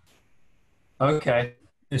Okay,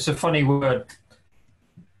 it's a funny word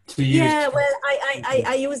to use. Yeah, well,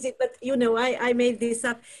 I use it, but you know, I made this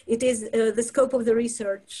up. It is the scope of the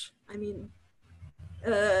research. I mean,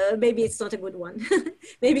 maybe it's not a good one.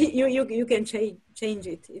 Maybe you can change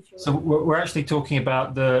it if you want. So we're actually talking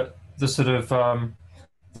about the sort of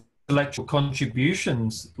intellectual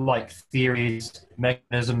contributions, like theories,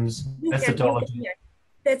 mechanisms, methodology.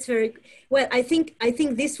 That's very well. I think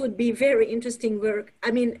this would be very interesting work.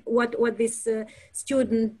 I mean, what this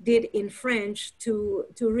student did in French to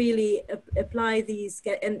really apply these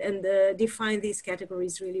and define these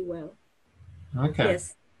categories really well. Okay.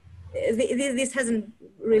 Yes, this hasn't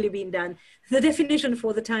really been done. The definition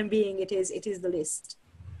for the time being, it is the list.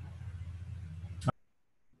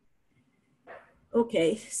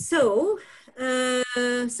 Okay, so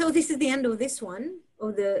so this is the end of this one,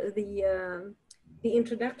 of the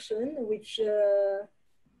introduction, which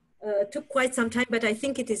took quite some time, but I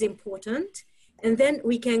think it is important. And then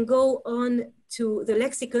we can go on to the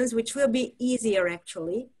lexicons, which will be easier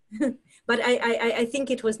actually. But I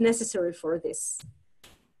think it was necessary for this,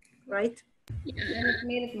 right? Yeah, and it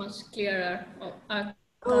made it much clearer.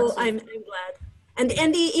 Oh, I'm glad.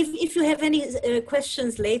 And if you have any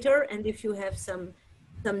questions later, and if you have some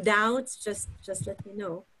doubts, just let me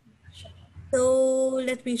know. So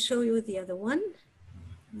let me show you the other one.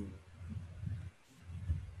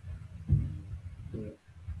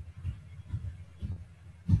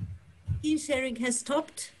 Screen sharing has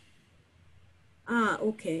stopped. Ah,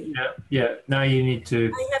 okay. Yeah. Now you need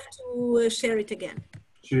to. I have to share it again.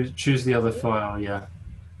 Choose the other file. Yeah.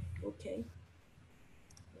 Okay.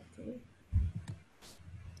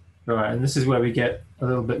 Right, and this is where we get a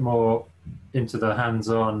little bit more into the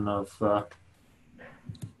hands-on of.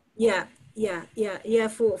 Yeah.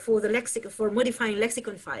 For the lexicon, for modifying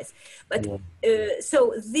lexicon files, but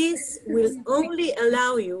so this will only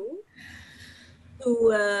allow you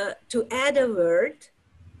to add a word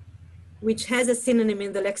which has a synonym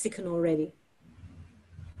in the lexicon already,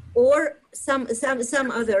 or some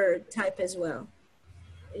other type as well.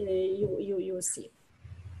 You will see.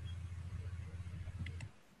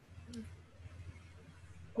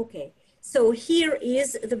 Okay. So here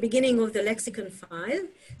is the beginning of the lexicon file.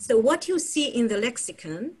 So what you see in the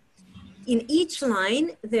lexicon, in each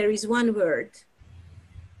line, there is one word.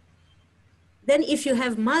 Then if you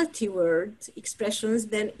have multi-word expressions,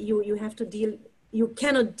 then you have to you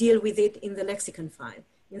cannot deal with it in the lexicon file.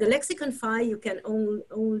 In the lexicon file, you can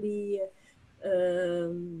only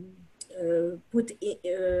put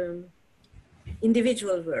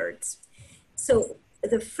individual words. So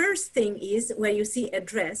the first thing is where you see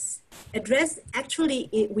address. Address, actually,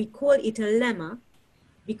 we call it a lemma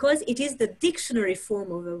because it is the dictionary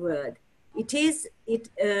form of a word. It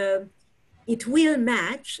will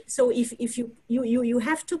match. So if you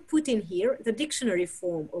have to put in here the dictionary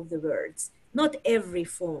form of the words, not every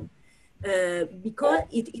form, because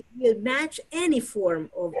it will match any form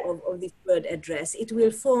of this word address. It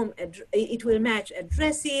will it will match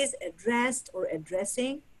addresses, addressed, or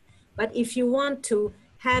addressing. But if you want to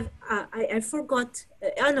have, I forgot,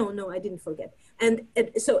 no, I didn't forget. And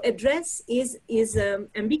so address is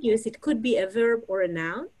ambiguous. It could be a verb or a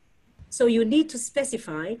noun. So you need to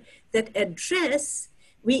specify that address,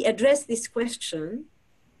 we address this question.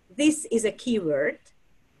 This is a keyword,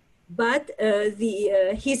 but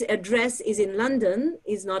his address is in London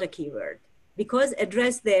is not a keyword, because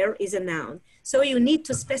address there is a noun. So you need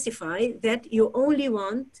to specify that you only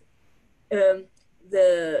want the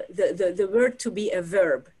word to be a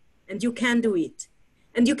verb, and you can do it.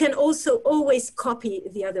 And you can also always copy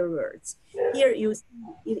the other words. Here you,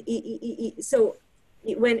 so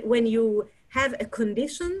when you have a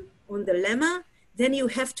condition on the lemma, then you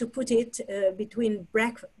have to put it between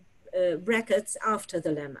brackets after the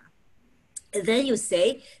lemma. And then you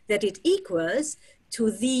say that it equals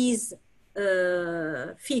to these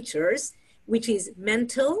features, which is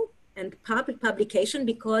mental and publication,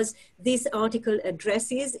 because this article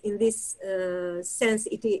addresses, in this sense,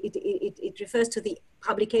 it refers to the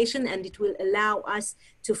publication, and it will allow us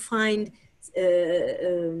to find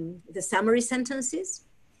the summary sentences.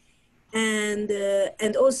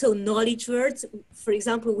 And also knowledge words. For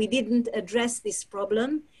example, we didn't address this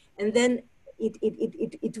problem, and then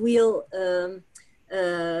it will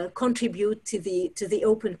contribute to the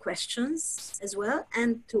open questions as well,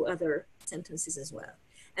 and to other sentences as well.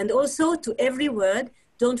 And also to every word,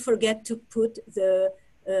 don't forget to put the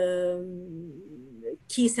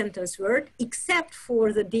key sentence word, except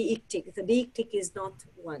for the deictic. The deictic is not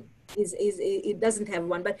one. It doesn't have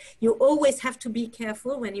one, but you always have to be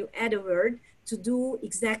careful when you add a word to do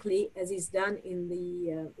exactly as is done in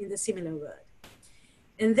the similar word.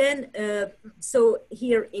 And then, so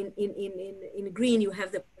here in green, you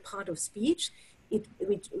have the part of speech,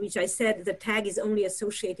 which I said the tag is only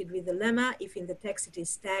associated with the lemma if in the text it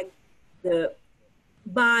is tagged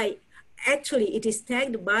actually it is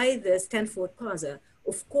tagged by the Stanford parser.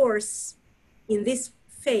 Of course, in this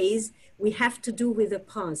phase, we have to do with the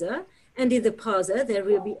parser, and in the parser there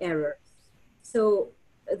will be errors. So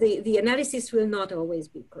the analysis will not always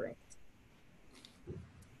be correct.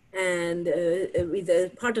 And with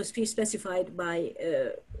the part of speech specified by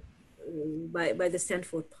the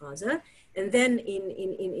Stanford parser. And then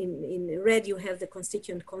in red, you have the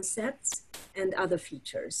constituent concepts and other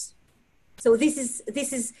features. So this is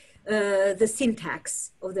the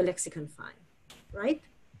syntax of the lexicon file, right?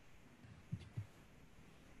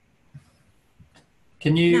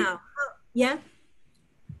 Can you? Now, yeah.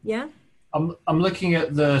 I'm looking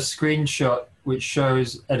at the screenshot which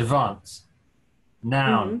shows advanced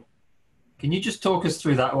noun. Mm-hmm. Can you just talk us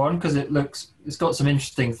through that one, because it's got some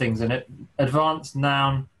interesting things in it. Advanced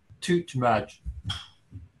noun tutmaj.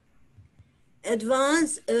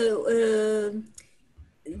 Advanced.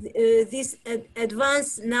 This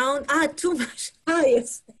advanced noun, too much,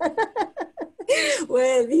 yes.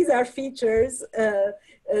 Well, these are features.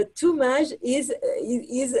 Too much is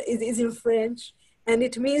in French, and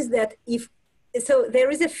it means that so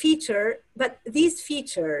there is a feature, but these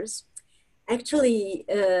features actually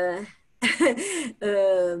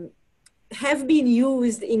have been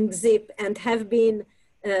used in ZIP and have been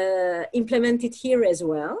implemented here as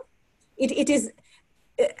well. It is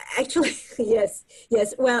actually, yes.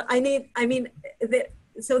 Well,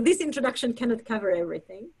 so this introduction cannot cover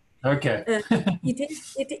everything. Okay.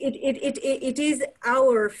 It is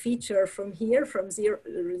our feature from here, from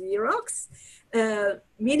Xerox,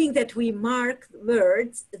 meaning that we mark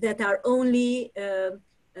words that are only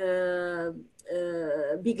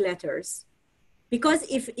big letters, because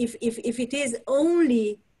if it is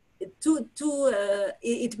only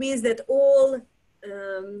it means that all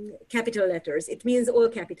capital letters, it means all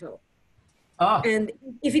capital. And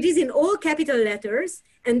if it is in all capital letters,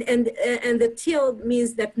 and the tilde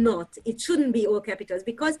means that not, it shouldn't be all capitals,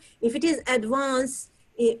 because if it is advanced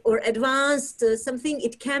or advanced something,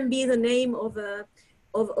 it can be the name of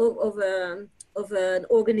an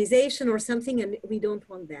organization or something, and we don't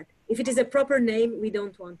want that. If it is a proper name, we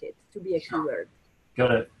don't want it to be a keyword.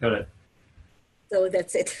 Got it. So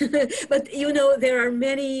that's it. But you know, there are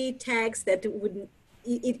many tags that wouldn't,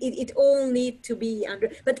 it all need to be under,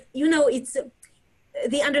 but you know, it's,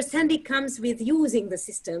 the understanding comes with using the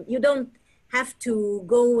system. You don't have to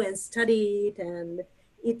go and study it, and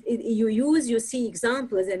you see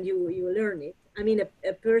examples and you learn it. I mean,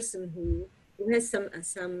 a person who has some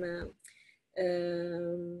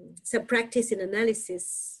practice in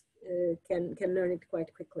analysis can learn it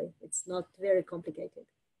quite quickly. It's not very complicated.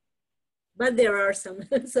 but there are some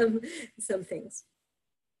some things.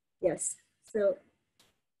 Yes. So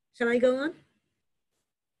shall I go on?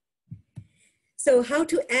 So how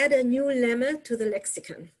to add a new lemma to the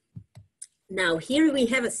lexicon. Now here we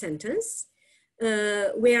have a sentence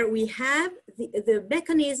where we have the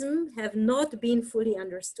mechanism have not been fully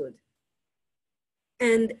understood.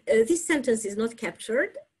 And this sentence is not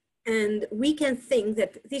captured, and we can think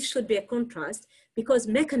that this should be a contrast because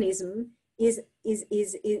mechanism is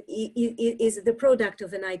the product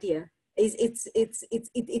of an idea.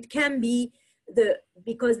 It can be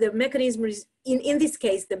because the mechanism is, in this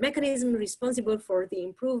case, the mechanism responsible for the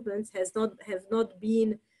improvements have not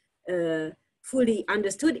been fully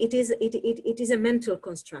understood. It is a mental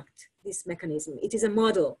construct, this mechanism. It is a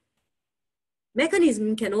model.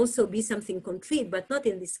 Mechanism can also be something concrete, but not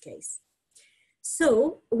in this case.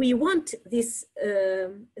 So we want this,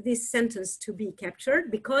 this sentence to be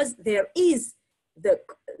captured because there is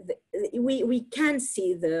we can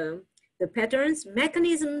see the patterns.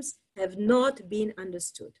 Mechanisms have not been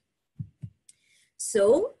understood.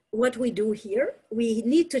 So what we do here, we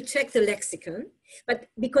need to check the lexicon, but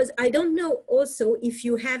because I don't know also if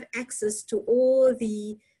you have access to all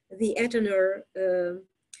the Etner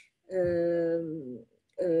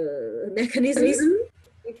mechanisms.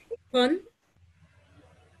 Fun.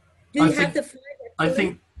 Do you have the file?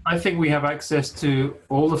 I think we have access to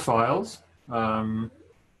all the files. Well,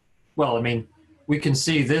 I mean, we can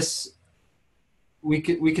see this. We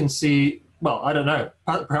can see. Well, I don't know.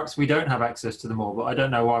 Perhaps we don't have access to them all, but I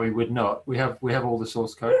don't know why we would not. We have all the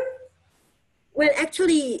source code. Well,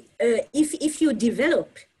 actually, if you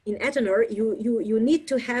develop in Etner, you need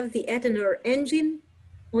to have the Etner engine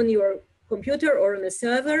on your computer or on a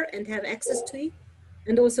server and have access to it,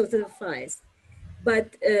 and also to the files.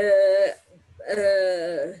 But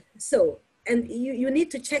so, and you need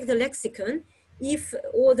to check the lexicon if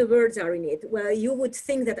all the words are in it. Well, you would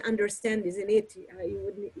think that understand is in it. You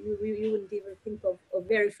wouldn't even think of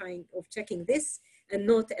verifying, of checking this, and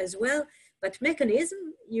not as well. But mechanism,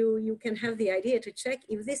 you can have the idea to check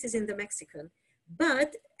if this is in the lexicon.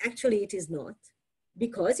 But actually it is not,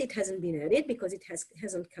 because it hasn't been added, because it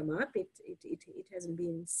hasn't come up, it hasn't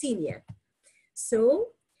been seen yet.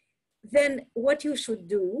 So then what you should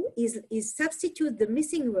do is substitute the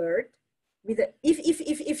missing word with a,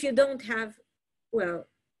 if you don't have, well,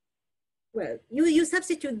 you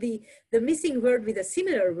substitute the missing word with a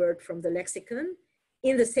similar word from the lexicon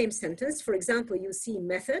in the same sentence. For example, you see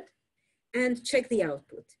method and check the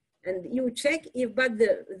output. And you check if, but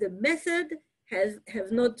the method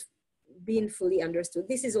have not been fully understood.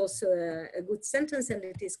 This is also a good sentence and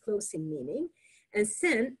it is close in meaning. And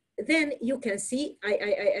then you can see,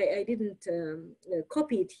 I didn't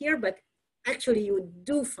copy it here, but actually you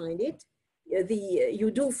do find it.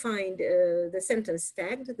 You do find the sentence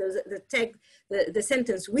tagged. The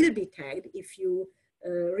sentence will be tagged if you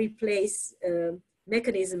replace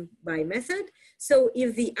mechanism by method. So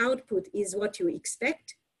if the output is what you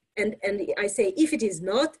expect, and I say if it is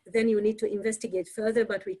not, then you need to investigate further,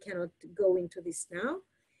 but we cannot go into this now.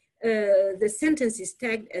 The sentence is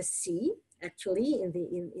tagged as C, actually,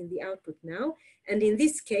 in the output now. And in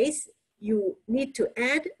this case, you need to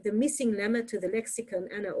add the missing lemma to the lexicon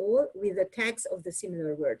anaol with the tags of the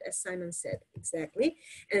similar word, as Simon said, exactly.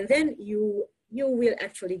 And then you will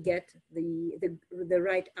actually get the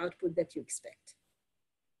right output that you expect.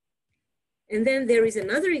 And then there is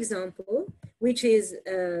another example, which is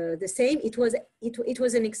the same. It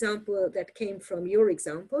was an example that came from your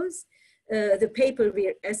examples. The paper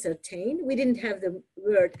we ascertain. We didn't have the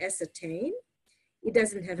word ascertain. It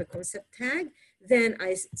doesn't have a concept tag. Then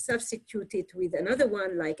I substitute it with another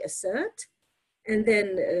one like assert. And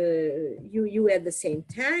then you add the same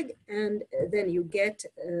tag, and then you get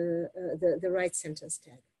the right sentence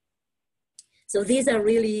tag. So these are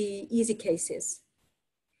really easy cases.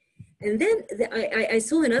 And then I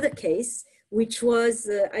saw another case, which was,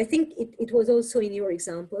 I think it was also in your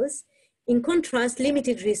examples. In contrast,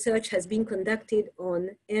 limited research has been conducted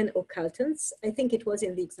on N occultants. I think it was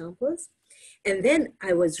in the examples. And then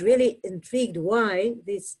I was really intrigued why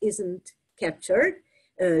this isn't captured.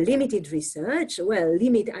 Limited research, well,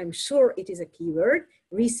 limit, I'm sure it is a keyword,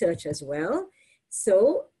 research as well.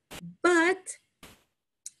 So, but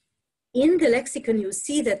in the lexicon, you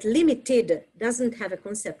see that limited doesn't have a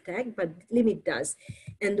concept tag, but limit does.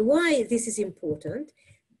 And why this is important?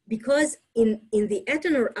 Because in the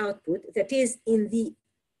Etner output, that is in the,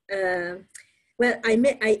 well,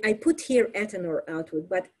 I put here Etner output,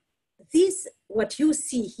 but this, what you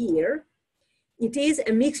see here, it is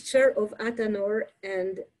a mixture of Etner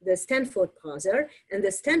and the Stanford parser, and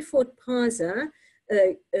the Stanford parser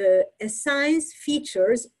assigns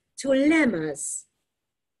features to lemmas,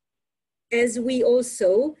 as we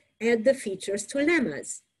also add the features to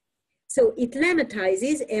lemmas. So it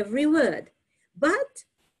lemmatizes every word. But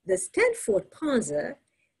the Stanford parser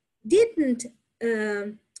didn't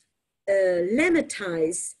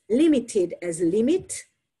lemmatize limited as limit,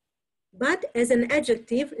 but as an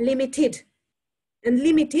adjective, limited. And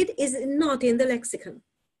limited is not in the lexicon.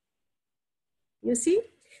 You see?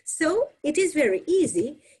 So it is very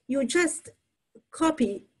easy. You just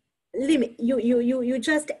copy limit. You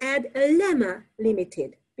just add a lemma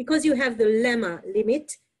limited, because you have the lemma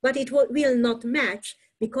limit, but it will not match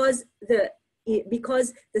because the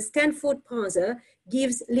Stanford parser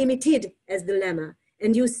gives limited as the lemma.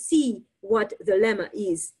 And you see what the lemma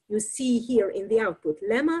is. You see here in the output,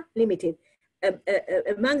 lemma limited.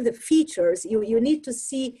 Among the features, you need to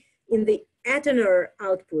see in the Atener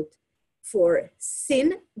output for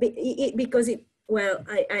sin, because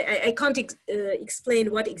I can't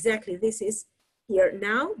explain what exactly this is here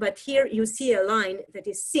now, but here you see a line that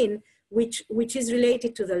is sin, which is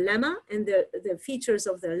related to the lemma and the features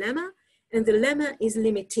of the lemma, and the lemma is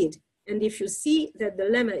limited. And if you see that the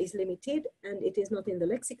lemma is limited and it is not in the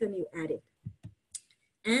lexicon, you add it.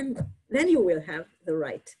 And then you will have the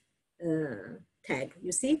right tag,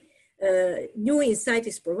 you see? New insight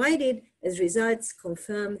is provided as results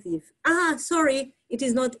confirm the, sorry, it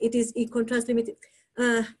is not, it is in contrast limited.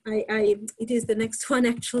 It is the next one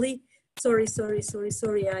actually. Sorry,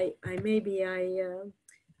 I made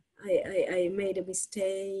a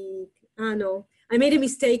mistake. No, I made a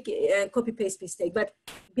mistake, copy paste mistake, but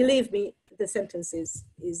believe me, the sentence is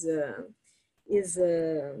the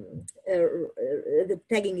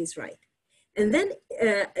tagging is right. And then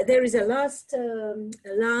there is a last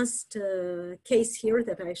case here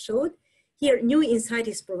that I showed. Here, new insight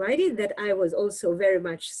is provided that I was also very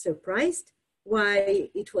much surprised why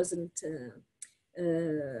it wasn't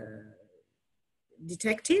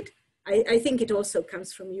detected. I think it also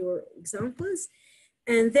comes from your examples.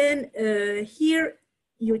 And then here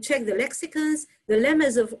you check the lexicons. The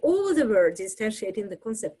lemmas of all the words instantiating the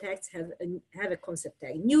concept tags have a concept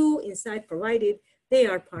tag. New insight provided, they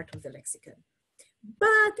are part of the lexicon.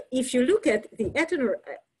 But if you look at the Atener,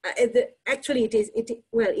 actually it is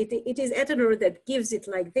Atener that gives it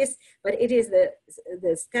like this, but it is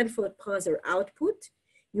the Stanford parser output.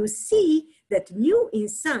 You see that new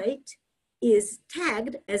insight is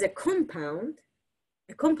tagged as a compound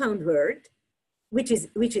word, which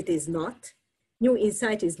it is not. New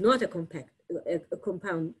insight is not a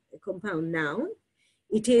compound noun.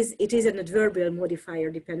 It is an adverbial modifier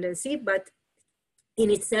dependency, but in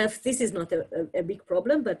itself, this is not a big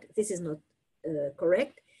problem, but this is not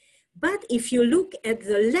correct. But if you look at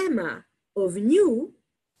the lemma of new,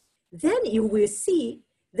 then you will see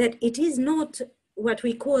that it is not what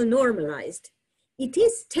we call normalized. It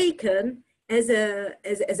is taken as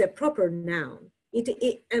a proper noun.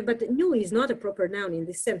 But new is not a proper noun in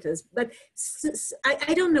this sentence, but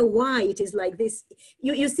I don't know why it is like this.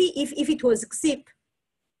 You see, if it was zip,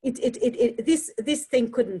 this thing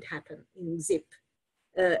couldn't happen in zip.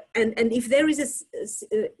 And if there is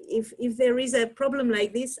if there is a problem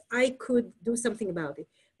like this, I could do something about it.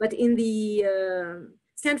 But in the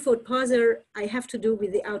Stanford parser, I have to do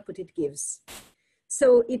with the output it gives.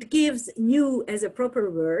 So it gives new as a proper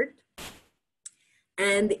word,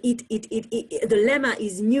 and the lemma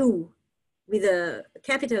is new with a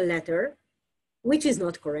capital letter, which is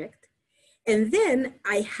not correct. And then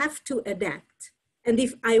I have to adapt. And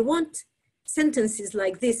if I want sentences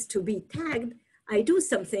like this to be tagged, I do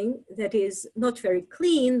something that is not very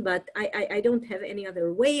clean, but I don't have any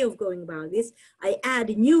other way of going about this. I add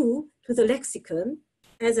new to the lexicon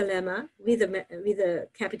as a lemma with a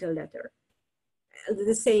capital letter,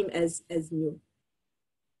 the same as new.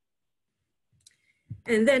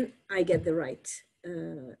 And then I get the right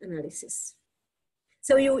analysis.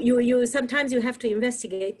 So you sometimes you have to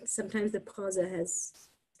investigate. Sometimes the parser has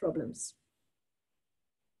problems.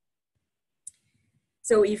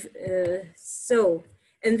 So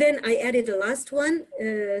and then I added the last one,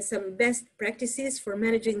 some best practices for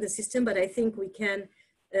managing the system. But I think we can.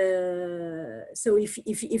 So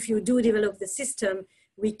if you do develop the system,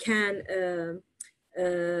 we can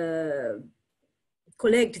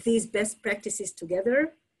collect these best practices together.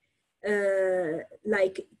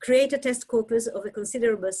 Like create a test corpus of a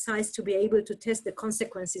considerable size to be able to test the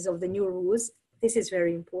consequences of the new rules. This is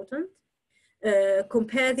very important.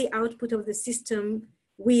 Compare the output of the system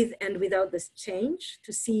with and without this change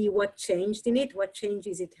to see what changed in it, what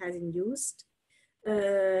changes it has induced.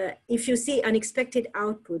 If you see unexpected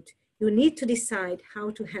output, you need to decide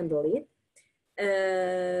how to handle it.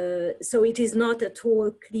 So it is not at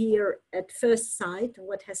all clear at first sight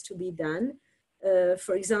what has to be done.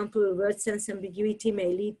 For example, word sense ambiguity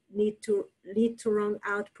may lead to wrong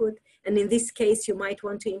output. And in this case, you might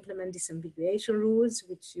want to implement disambiguation rules,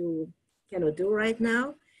 which you cannot do right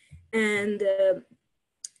now. And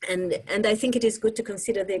I think it is good to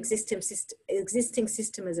consider the existing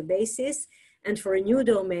system as a basis, and for a new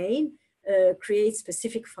domain, create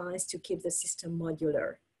specific files to keep the system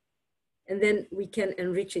modular. And then we can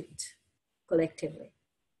enrich it collectively.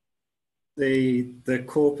 The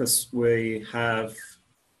corpus we have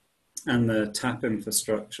and the TAP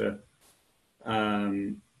infrastructure,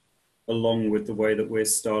 along with the way that we're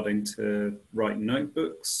starting to write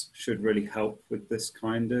notebooks, should really help with this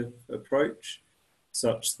kind of approach,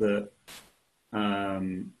 such that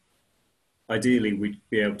ideally we'd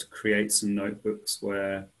be able to create some notebooks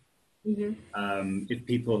where if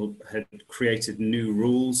people had created new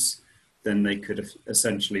rules, then they could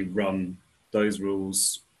essentially run those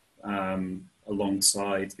rules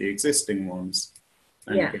alongside the existing ones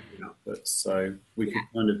and get the outputs. So we could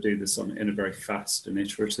kind of do this in a very fast and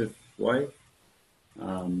iterative way.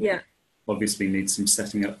 Obviously need some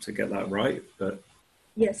setting up to get that right, but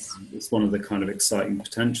yes, it's one of the kind of exciting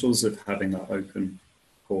potentials of having that open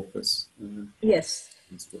corpus. Yes,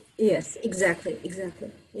 yes, exactly,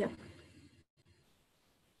 yeah.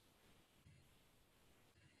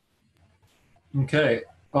 Okay.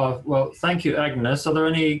 Well, thank you, Agnes. Are there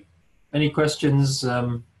any questions,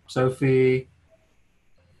 Sophie,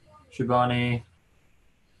 Shibani?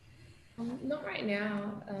 Not right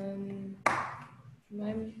now.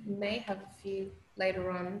 I may have a few later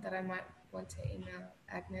on that I might want to email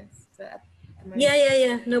Agnes. But at the moment...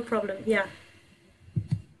 Yeah. No problem. Yeah.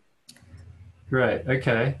 Great.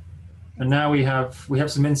 Okay. And now we have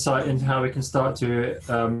some insight into how we can start to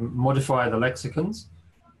modify the lexicons.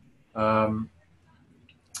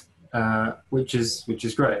 Which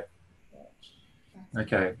is great.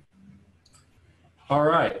 Okay. All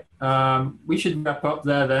right. We should wrap up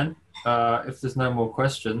there then, if there's no more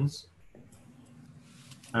questions.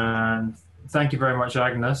 And thank you very much,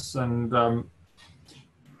 Agnes. And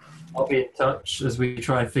I'll be in touch as we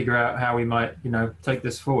try and figure out how we might, take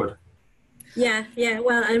this forward. Yeah.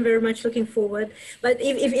 Well, I'm very much looking forward. But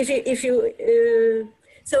if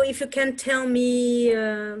you can tell me.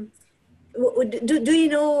 Do you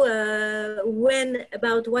know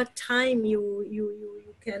about what time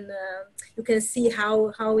you can see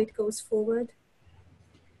how it goes forward?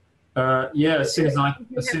 Yeah, as soon as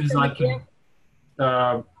I can.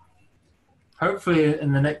 Hopefully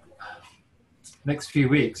in the next few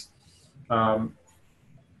weeks.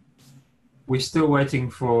 We're still waiting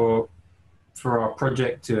for our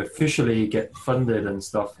project to officially get funded and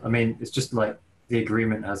stuff. I mean, it's just like the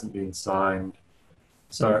agreement hasn't been signed.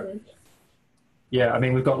 So. Yeah, I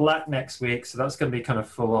mean, we've got LAC next week, so that's going to be kind of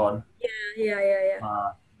full on. Yeah.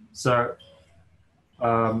 So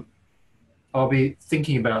I'll be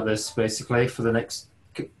thinking about this basically for the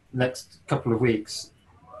next couple of weeks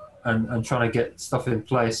and trying to get stuff in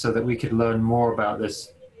place so that we could learn more about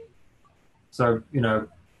this. So,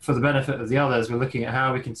 for the benefit of the others, we're looking at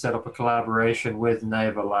how we can set up a collaboration with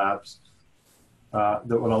Naval Labs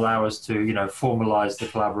that will allow us to, formalize the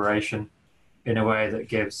collaboration in a way that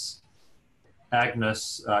gives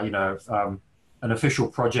Agnes, an official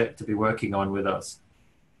project to be working on with us.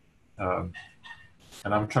 And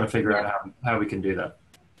I'm trying to figure out how we can do that.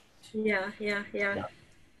 Yeah.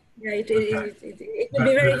 It will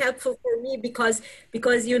be very helpful for me because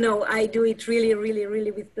I do it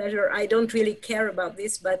really with pleasure. I don't really care about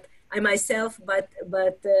this, but I myself, but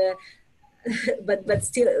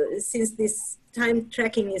still, since this time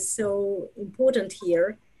tracking is so important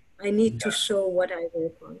here, I need to show what I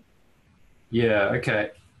work on. Yeah.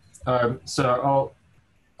 Okay. So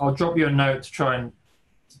I'll drop you a note to try and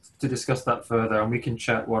to discuss that further, and we can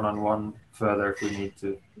chat one-on-one further if we need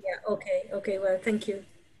to. Yeah. Okay. Well, thank you.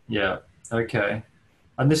 Yeah. Okay.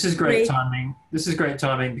 And this is great timing. This is great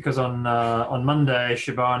timing because on Monday,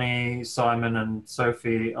 Shibani, Simon, and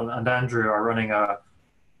Sophie and Andrew are running a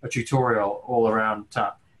tutorial all around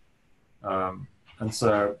TAP, and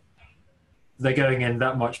so they're going in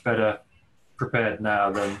that much better prepared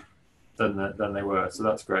now than they were. So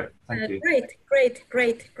that's great. Thank you. Great.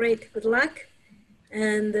 Good luck.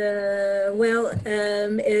 And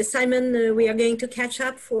Simon, we are going to catch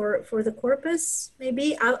up for the corpus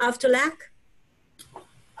maybe after LAC.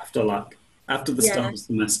 After LAC, after the start of the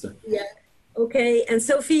semester. Yeah. Okay. And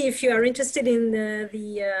Sophie, if you are interested in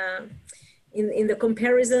in the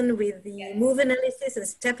comparison with the move analysis and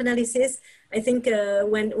step analysis. I think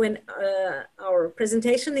when our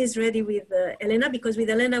presentation is ready with Elena, because with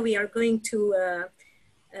Elena we are going to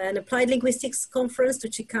an applied linguistics conference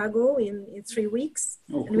to Chicago in 3 weeks.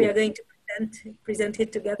 Oh, and we are going to present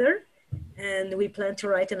it together, and we plan to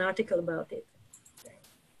write an article about it.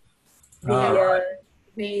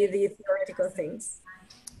 The theoretical things.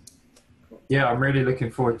 Yeah, I'm really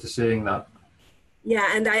looking forward to seeing that.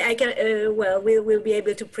 Yeah, and I can, well, we'll be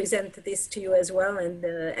able to present this to you as well,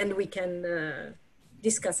 and we can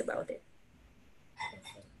discuss about it.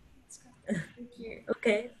 Thank you.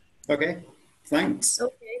 Okay. Okay, thanks.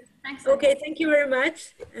 Okay. Thanks. Okay, thank you very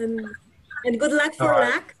much, and good luck for All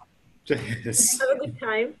right. LAC. Cheers. Have a good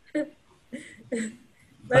time. Thank you,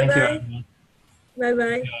 Bye-bye. Agnes.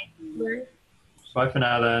 Bye-bye. Bye. Bye for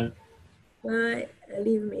now then. Bye.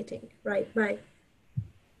 Leave meeting. Right, bye.